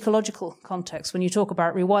an ecological context, when you talk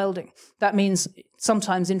about rewilding, that means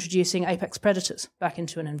sometimes introducing apex predators back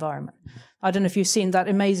into an environment. I don't know if you've seen that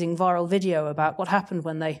amazing viral video about what happened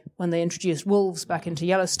when they introduced wolves back into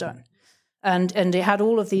Yellowstone, and it had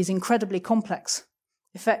all of these incredibly complex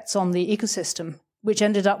effects on the ecosystem, which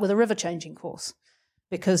ended up with a river changing course,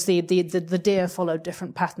 because the deer followed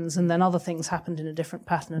different patterns, and then other things happened in a different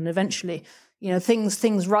pattern, and eventually,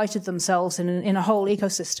 things righted themselves in a whole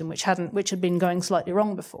ecosystem which had been going slightly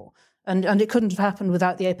wrong before, and it couldn't have happened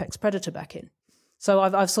without the apex predator back in. So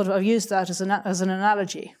I've used that as an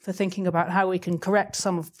analogy for thinking about how we can correct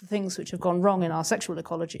some of the things which have gone wrong in our sexual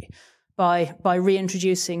ecology by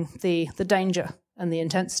reintroducing the danger and the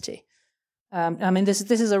intensity. This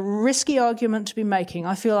is a risky argument to be making.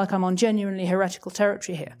 I feel like I'm on genuinely heretical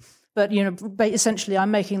territory here. But, essentially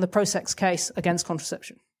I'm making the pro-sex case against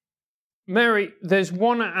contraception. Mary, there's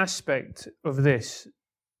one aspect of this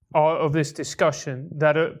discussion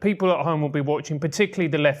that people at home will be watching, particularly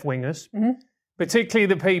the left-wingers, particularly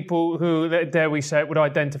the people who, dare we say it, would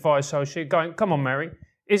identify as socialist, going, come on, Mary,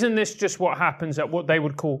 isn't this just what happens at what they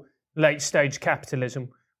would call late-stage capitalism,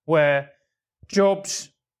 where jobs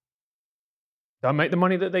don't make the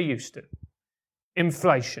money that they used to.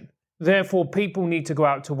 Inflation. Therefore, people need to go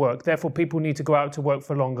out to work. Therefore, people need to go out to work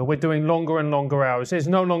for longer. We're doing longer and longer hours. There's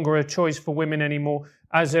no longer a choice for women anymore,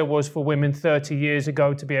 as there was for women 30 years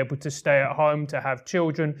ago, to be able to stay at home, to have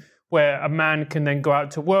children, where a man can then go out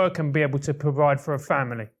to work and be able to provide for a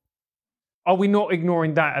family. Are we not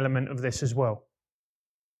ignoring that element of this as well?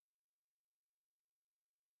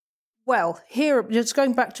 Well, here, just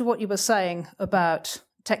going back to what you were saying about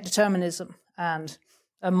tech determinism and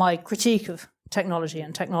my critique of technology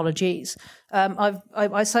and technologies,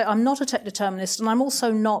 I say I'm not a tech determinist, and I'm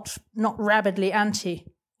also not rabidly anti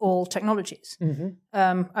all technologies.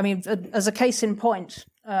 I mean, as a case in point,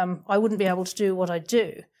 I wouldn't be able to do what I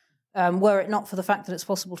do were it not for the fact that it's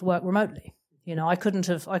possible to work remotely. You know, I couldn't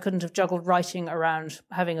have juggled writing around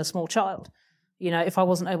having a small child, you know, if I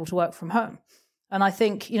wasn't able to work from home. And I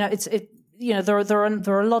think, you know, there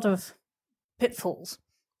are a lot of pitfalls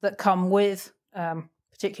that come with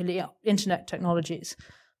particularly internet technologies,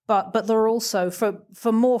 but there are also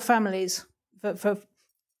for more families,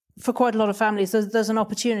 for quite a lot of families, there's an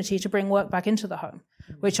opportunity to bring work back into the home,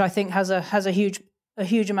 which I think has a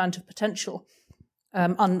huge amount of potential,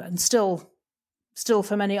 and still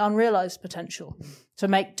for many unrealized potential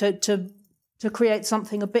to create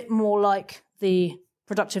something a bit more like the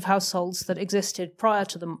productive households that existed prior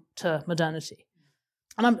to modernity.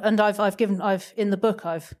 And I've in the book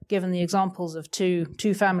I've given the examples of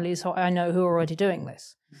two families who I know who are already doing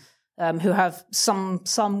this, who have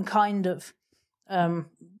some kind of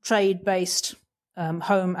trade-based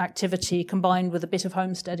home activity combined with a bit of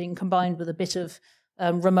homesteading, combined with a bit of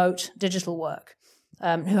remote digital work,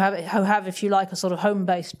 who have, if you like, a sort of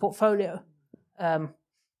home-based portfolio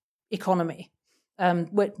economy,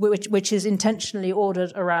 which is intentionally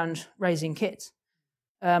ordered around raising kids.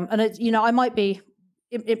 And it, you know, I might be.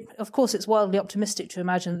 Of course, it's wildly optimistic to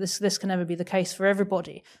imagine that this can ever be the case for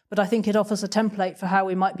everybody, but I think it offers a template for how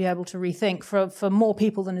we might be able to rethink for more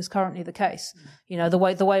people than is currently the case. You know, the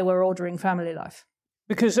way we're ordering family life.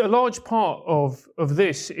 Because a large part of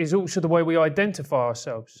this is also the way we identify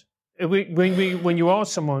ourselves. When you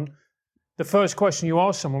ask someone, the first question you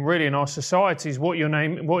ask someone really in our society is what is your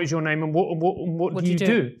name, and what do you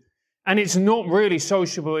do? And it's not really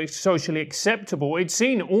socially acceptable. It's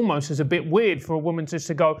seen almost as a bit weird for a woman just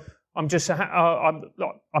to go, I'm just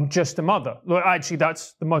a mother. Like, actually,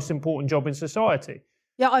 that's the most important job in society.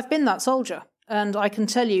 Yeah, I've been that soldier. And I can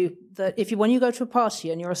tell you that when you go to a party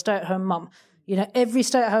and you're a stay-at-home mum, you know, every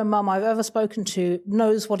stay-at-home mum I've ever spoken to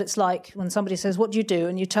knows what it's like when somebody says, what do you do?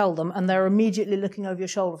 And you tell them, and they're immediately looking over your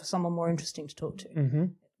shoulder for someone more interesting to talk to,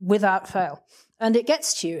 without fail. And it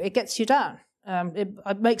gets you down.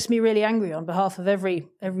 It makes me really angry on behalf of every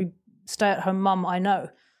stay-at-home mum I know,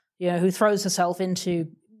 you know, who throws herself into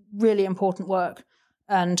really important work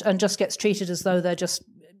and just gets treated as though they're just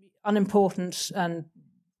unimportant and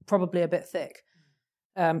probably a bit thick.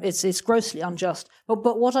 It's grossly unjust.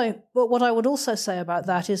 But what I would also say about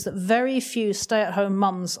that is that very few stay-at-home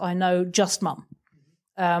mums I know just mum.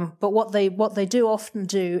 But what they do often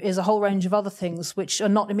do is a whole range of other things which are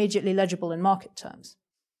not immediately legible in market terms.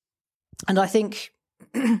 And I think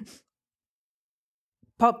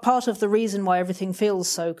part of the reason why everything feels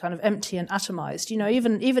so kind of empty and atomized, you know,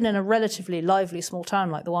 even in a relatively lively small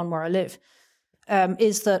town like the one where I live,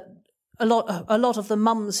 is that a lot of the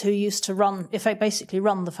mums who used to basically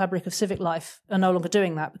run the fabric of civic life are no longer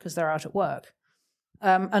doing that because they're out at work.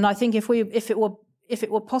 And I think if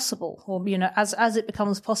it were possible, or, you know, as it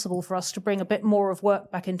becomes possible for us to bring a bit more of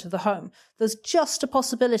work back into the home, there's just a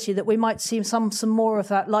possibility that we might see some more of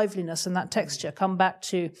that liveliness and that texture come back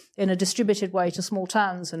in a distributed way to small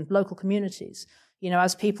towns and local communities. You know,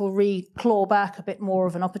 as people claw back a bit more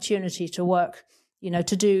of an opportunity to work, you know,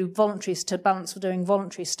 to balance doing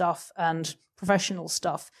voluntary stuff and professional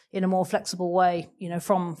stuff in a more flexible way, you know,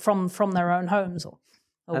 from their own homes.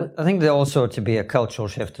 I think there also to be a cultural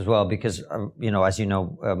shift as well, because, you know, as you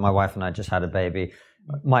know, my wife and I just had a baby.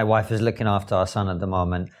 My wife is looking after our son at the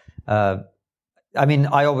moment. I mean,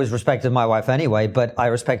 I always respected my wife anyway, but I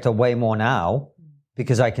respect her way more now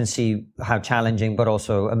because I can see how challenging but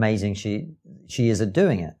also amazing she is at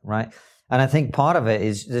doing it, right? And I think part of it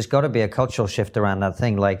is there's got to be a cultural shift around that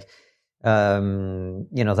thing, like, you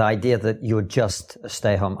know, the idea that you're just a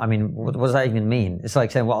stay-home. I mean, what does that even mean? It's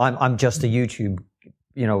like saying, well, I'm just a YouTube,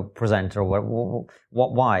 you know, presenter, or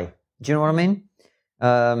what? Why? Do you know what I mean?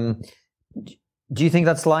 Do you think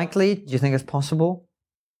that's likely? Do you think it's possible?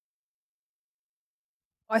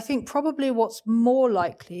 I think probably what's more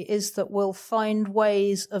likely is that we'll find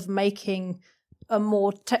ways of making a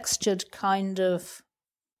more textured kind of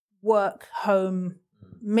work-home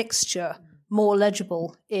mixture more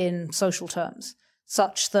legible in social terms,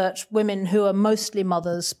 such that women who are mostly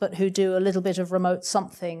mothers but who do a little bit of remote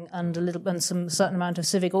something and some certain amount of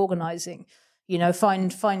civic organising, you know,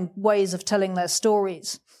 find ways of telling their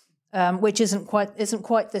stories, which isn't quite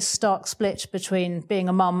this stark split between being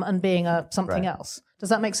a mum and being a something else. Does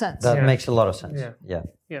that make sense? That makes a lot of sense. Yeah.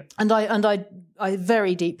 And I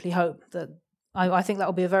very deeply hope that I think that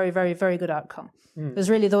will be a very, very, very good outcome. There's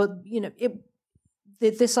really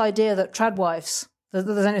this idea that tradwives, that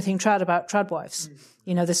there's anything trad about tradwives.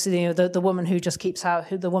 The woman who just keeps house,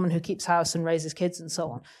 the woman who keeps house and raises kids and so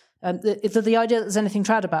on. The idea that there's anything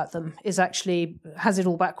trad about them has it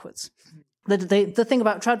all backwards. The thing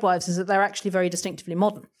about tradwives is that they're actually very distinctively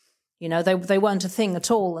modern. They weren't a thing at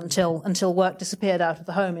all until work disappeared out of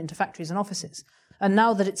the home into factories and offices. And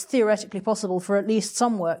now that it's theoretically possible for at least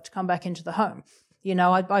some work to come back into the home,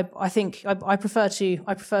 I think I prefer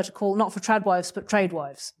to call not for tradwives but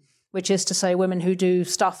tradewives, which is to say women who do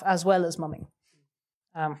stuff as well as mumming,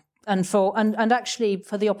 and actually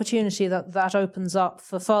for the opportunity that opens up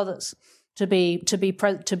for fathers to be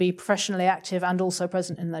professionally active and also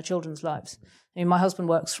present in their children's lives. My husband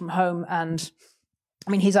works from home, and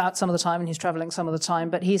he's out some of the time and he's travelling some of the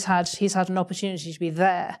time, but he's had an opportunity to be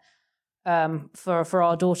there for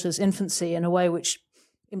our daughter's infancy in a way which,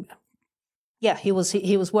 he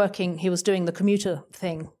was working, he was doing the commuter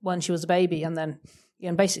thing when she was a baby, and then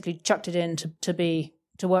basically chucked it in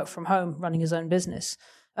to work from home, running his own business.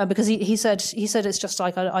 Because he said it's just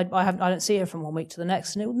like I don't see her from one week to the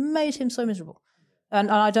next, and it made him so miserable. And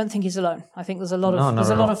I don't think he's alone. I think there's a lot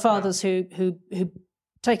of fathers who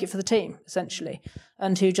take it for the team essentially,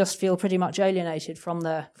 and who just feel pretty much alienated from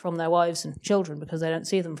their wives and children because they don't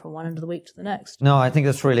see them from one end of the week to the next. No, I think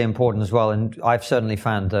that's really important as well, and I've certainly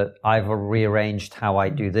found that I've rearranged how I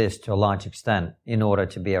do this to a large extent in order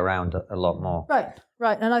to be around a lot more.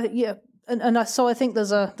 Right, and I think so I think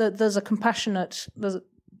there's a compassionate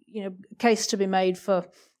case to be made for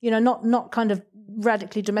not kind of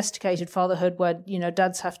radically domesticated fatherhood where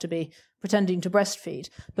dads have to be pretending to breastfeed,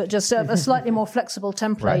 but just a slightly more flexible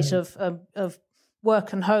template of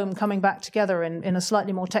work and home coming back together in a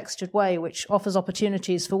slightly more textured way, which offers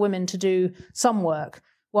opportunities for women to do some work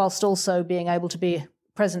whilst also being able to be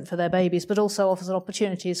present for their babies, but also offers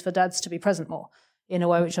opportunities for dads to be present more in a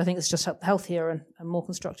way which I think is just healthier and more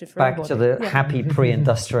constructive for everybody. Back to the happy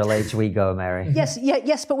pre-industrial age we go, Mary.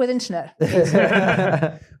 Yes, but with internet.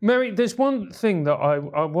 Mary, there's one thing that I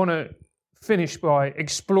want to finish by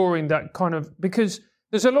exploring that kind of, because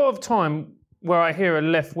there's a lot of time where I hear a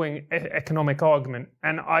left-wing economic argument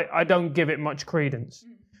and I don't give it much credence.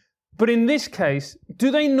 But in this case,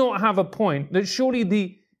 do they not have a point that surely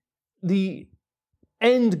the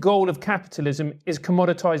end goal of capitalism is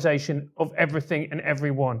commoditization of everything and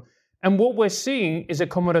everyone? And what we're seeing is a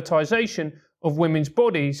commoditization of women's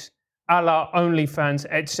bodies, a la OnlyFans,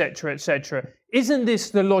 etc., etc. Isn't this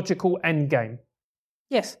the logical end game?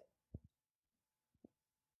 Yes.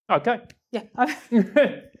 Okay. Yeah.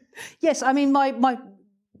 Yes, I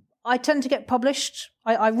tend to get published.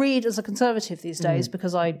 I read as a conservative these days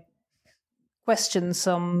because I question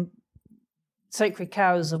some sacred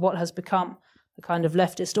cows of what has become the kind of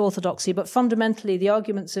leftist orthodoxy. But fundamentally, the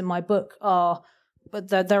arguments in my book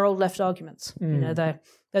they're old left arguments.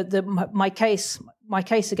 My case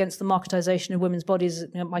against the marketization of women's bodies,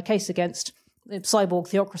 my case against cyborg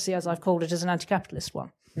theocracy, as I've called it, is an anti-capitalist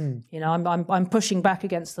one. I'm pushing back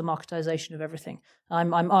against the marketization of everything.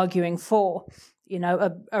 I'm arguing for,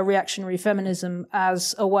 a reactionary feminism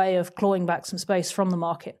as a way of clawing back some space from the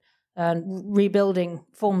market and rebuilding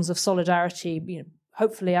forms of solidarity,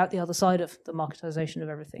 hopefully out the other side of the marketization of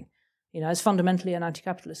everything. It's fundamentally an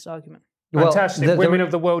anti-capitalist argument. Fantastic. Women of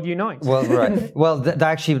the world unite. Well, right. Well,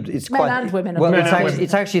 actually, it's men quite... and women. Well,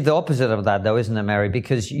 it's actually the opposite of that, though, isn't it, Mary?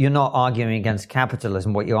 Because you're not arguing against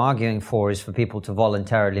capitalism. What you're arguing for is for people to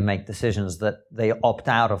voluntarily make decisions that they opt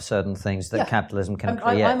out of certain things that capitalism can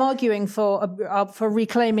create. I'm arguing for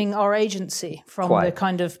reclaiming our agency from the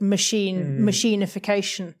kind of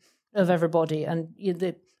machinification of everybody, and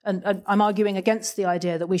I'm arguing against the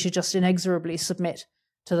idea that we should just inexorably submit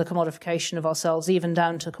to the commodification of ourselves, even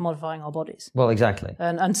down to commodifying our bodies. Well, exactly.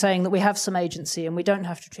 And saying that we have some agency and we don't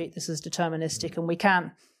have to treat this as deterministic, and we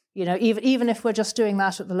can, even if we're just doing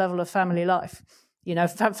that at the level of family life.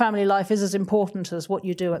 Family life is as important as what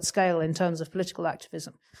you do at scale in terms of political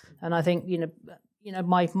activism. And I think,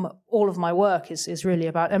 all of my work is really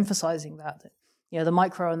about emphasizing that the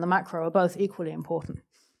micro and the macro are both equally important.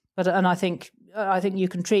 And I think you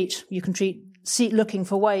can treat looking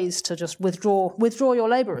for ways to just withdraw your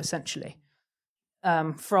labor essentially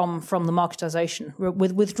from the marketization,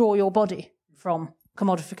 withdraw your body from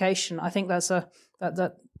commodification. I think Well,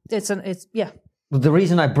 the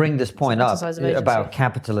reason I bring this point up about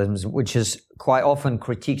capitalism, which is quite often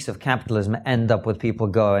critiques of capitalism end up with people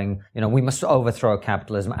going, we must overthrow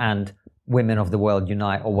capitalism and women of the world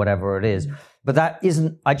unite, or whatever it is. But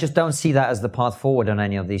I just don't see that as the path forward on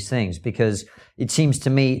any of these things, because it seems to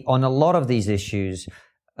me on a lot of these issues,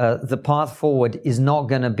 The path forward is not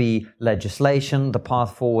going to be legislation. The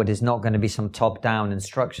path forward is not going to be some top-down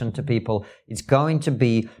instruction to people. It's going to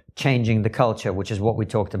be changing the culture, which is what we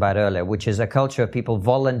talked about earlier, which is a culture of people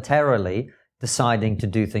voluntarily deciding to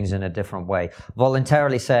do things in a different way.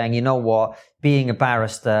 Voluntarily saying, you know what, being a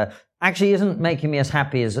barrister actually isn't making me as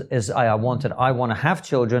happy as I wanted. I want to have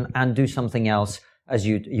children and do something else, as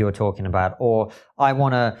you were talking about, or I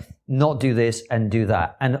want to not do this and do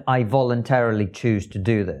that, and I voluntarily choose to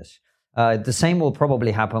do this. The same will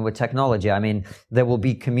probably happen with technology. I mean, there will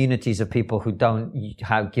be communities of people who don't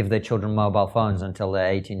give their children mobile phones until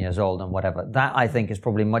they're 18 years old and whatever. That, I think, is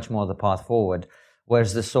probably much more the path forward,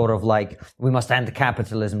 whereas this sort of like, we must end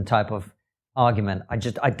capitalism type of argument,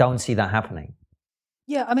 I don't see that happening.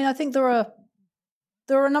 Yeah, I mean, I think there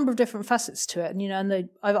are a number of different facets to it, and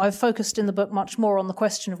I've focused in the book much more on the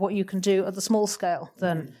question of what you can do at the small scale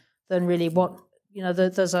than really what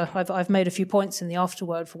I've made a few points in the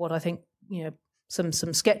afterword for what I think, some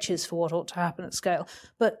sketches for what ought to happen at scale,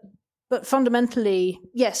 but fundamentally,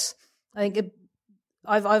 yes, I think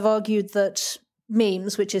I've argued that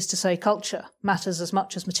memes, which is to say culture, matters as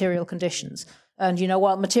much as material conditions. And,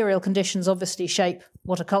 while material conditions obviously shape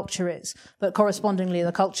what a culture is, but correspondingly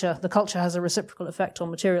the culture has a reciprocal effect on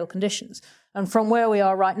material conditions. And from where we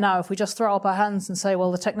are right now, if we just throw up our hands and say,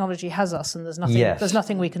 well, the technology has us and there's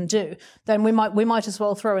nothing we can do, then we might as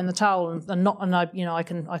well throw in the towel I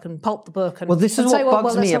can pulp the book. And, well, this is what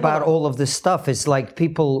bugs me about all of this stuff. It's like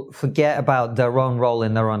people forget about their own role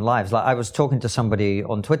in their own lives. Like I was talking to somebody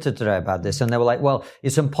on Twitter today about this, and they were like, well,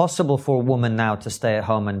 it's impossible for a woman now to stay at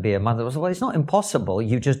home and be a mother. I was like, well, it's not impossible.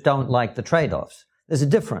 You just don't like the trade-offs. There's a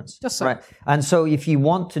difference, so. Right? And so if you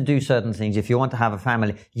want to do certain things, if you want to have a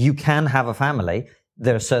family, you can have a family.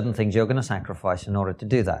 There are certain things you're going to sacrifice in order to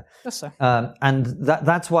do that. So. And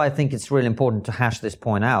that's why I think it's really important to hash this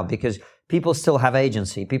point out, because people still have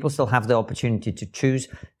agency. People still have the opportunity to choose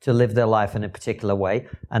to live their life in a particular way,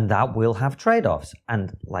 and that will have trade-offs.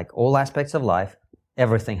 And like all aspects of life,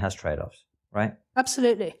 everything has trade-offs, right?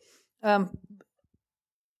 Absolutely. And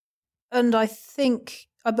I think,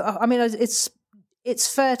 I mean,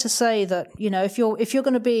 it's fair to say that, if you're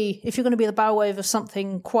going to be the bow wave of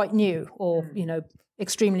something quite new or,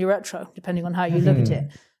 extremely retro, depending on how you look at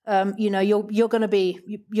it, you're going to be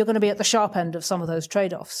at the sharp end of some of those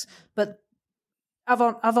trade-offs. But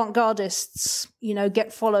avant-gardists,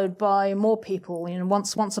 get followed by more people.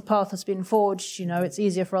 Once a path has been forged, it's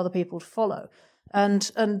easier for other people to follow. And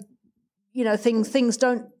things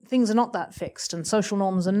are not that fixed, and social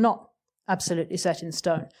norms are not absolutely set in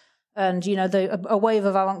stone. And, a wave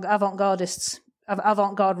of avant-garde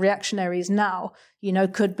reactionaries now,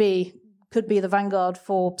 could be the vanguard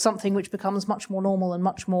for something which becomes much more normal and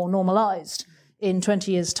much more normalized in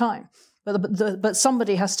 20 years' time. But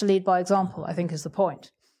somebody has to lead by example, I think, is the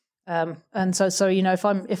point. And so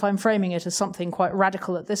if I'm framing it as something quite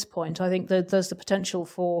radical at this point, I think that there's the potential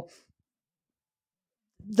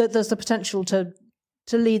to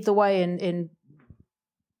lead the way in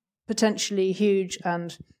potentially huge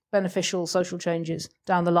and beneficial social changes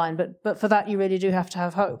down the line. But for that, you really do have to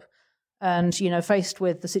have hope. And, faced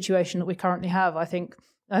with the situation that we currently have, I think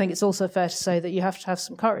it's also fair to say that you have to have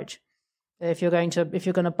some courage if you're going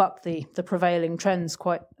to buck the prevailing trends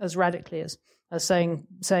quite as radically as saying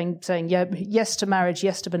yes to marriage,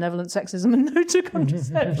 yes to benevolent sexism, and no to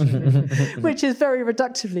contraception, which is very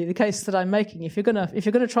reductively the case that I'm making. If you're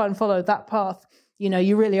gonna try and follow that path,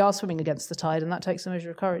 you really are swimming against the tide, and that takes a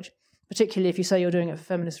measure of courage, particularly if you say you're doing it for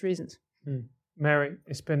feminist reasons. Mary,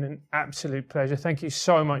 it's been an absolute pleasure. Thank you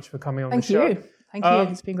so much for coming on the show. Thank you.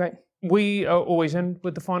 It's been great. We always end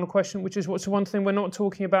with the final question, which is, what's the one thing we're not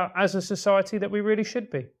talking about as a society that we really should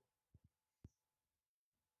be?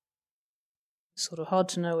 It's sort of hard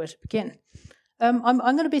to know where to begin. I'm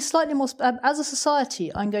going to be slightly more as a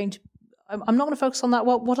society. I'm not going to focus on that.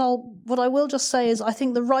 What I will just say is, I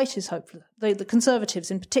think the right is hopeless. The conservatives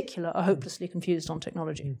in particular are hopelessly confused on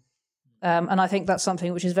technology. And I think that's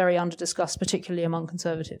something which is very under-discussed, particularly among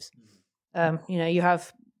conservatives. You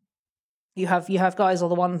have guys on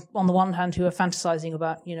the one hand who are fantasizing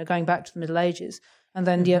about going back to the Middle Ages, and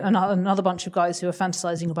then another bunch of guys who are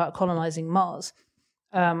fantasizing about colonizing Mars.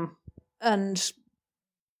 And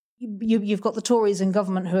you've got the Tories in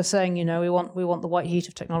government who are saying, we want the white heat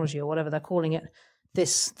of technology, or whatever they're calling it,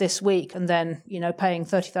 this week, and then paying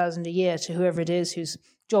 $30,000 a year to whoever it is whose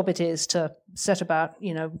job it is to set about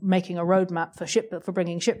making a roadmap for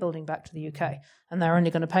bringing shipbuilding back to the UK, and they're only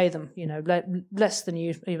going to pay them less than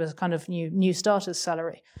new starter's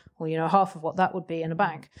salary, or half of what that would be in a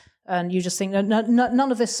bank, and you just think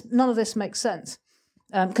none of this makes sense.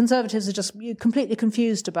 Conservatives are just completely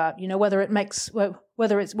confused about, whether it makes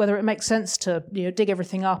sense to dig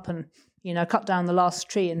everything up and cut down the last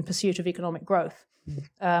tree in pursuit of economic growth,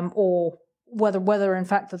 or whether in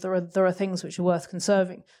fact that there are things which are worth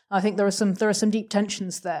conserving. I think there are some deep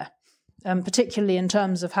tensions there, particularly in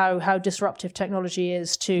terms of how disruptive technology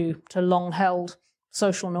is to long held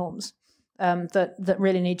social norms that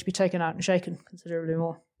really need to be taken out and shaken considerably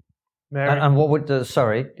more. And what would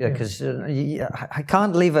because I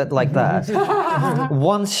can't leave it like that.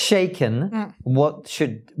 Once shaken, what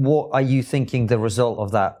are you thinking the result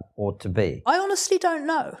of that ought to be? I honestly don't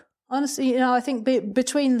know. Honestly, I think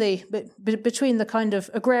between the kind of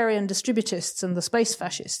agrarian distributists and the space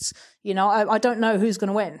fascists, I don't know who's going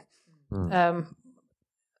to win.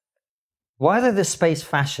 Why are they the space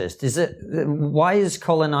fascist? Why is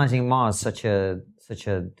colonizing Mars such a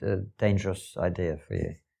dangerous idea for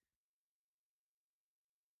you?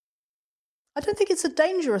 I don't think it's a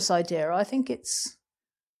dangerous idea. I think it's.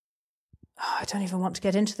 I don't even want to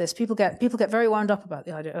get into this. People get very wound up about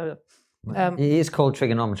the idea. It is called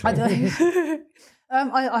trigonometry. I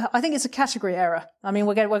think it's a category error. I mean,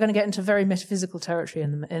 we're going to get into very metaphysical territory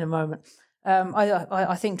in a moment.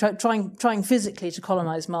 I think trying physically to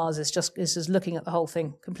colonize Mars is just looking at the whole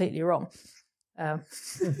thing completely wrong.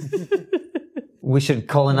 We should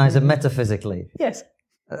colonize it metaphysically. Yes.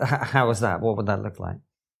 How is that? What would that look like?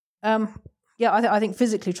 I think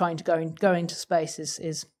physically trying to go into space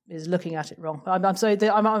is looking at it wrong. I'm sorry.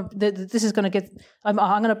 This is going to get. I'm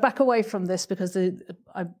going to back away from this because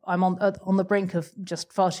I'm on the brink of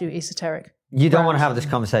just far too esoteric. You don't want to have this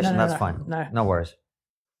conversation. No, that's fine. No worries.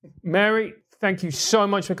 Mary, thank you so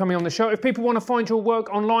much for coming on the show. If people want to find your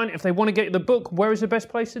work online, if they want to get the book, where is the best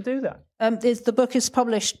place to do that? The book is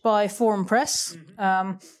published by Forum Press.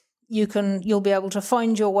 You'll be able to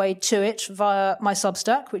find your way to it via my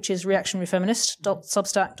Substack, which is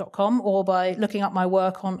reactionaryfeminist.substack.com, or by looking up my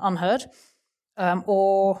work on Unheard,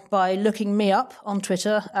 or by looking me up on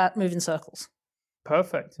Twitter at Moving Circles.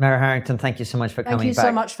 Perfect. Mary Harrington, thank you so much for coming back. Thank you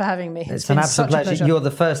so much for having me. It's an absolute pleasure. You're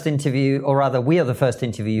the first interview, or rather, we are the first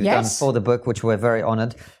interview you've done for the book, which we're very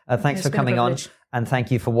honoured. Thanks for coming on, and thank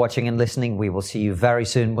you for watching and listening. We will see you very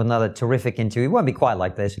soon with another terrific interview. It won't be quite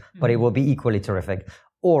like this, but it will be equally terrific.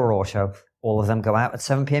 Or a Raw Show. All of them go out at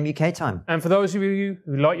 7 p.m. UK time. And for those of you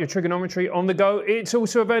who like your trigonometry on the go, it's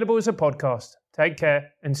also available as a podcast. Take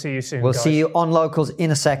care and see you soon. We'll guys. see you on Locals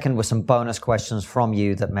in a second with some bonus questions from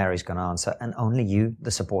you that Mary's going to answer, and only you,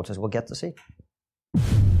 the supporters, will get to see.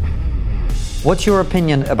 What's your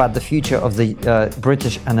opinion about the future of the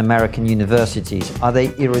British and American universities? Are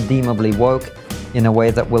they irredeemably woke in a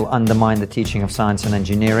way that will undermine the teaching of science and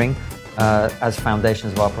engineering as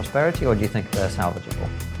foundations of our prosperity, or do you think they're salvageable?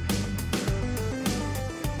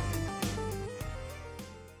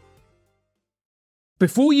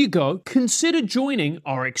 Before you go, consider joining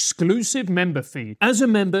our exclusive member feed. As a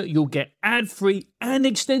member, you'll get ad-free and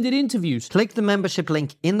extended interviews. Click the membership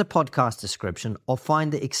link in the podcast description or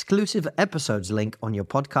find the exclusive episodes link on your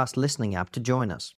podcast listening app to join us.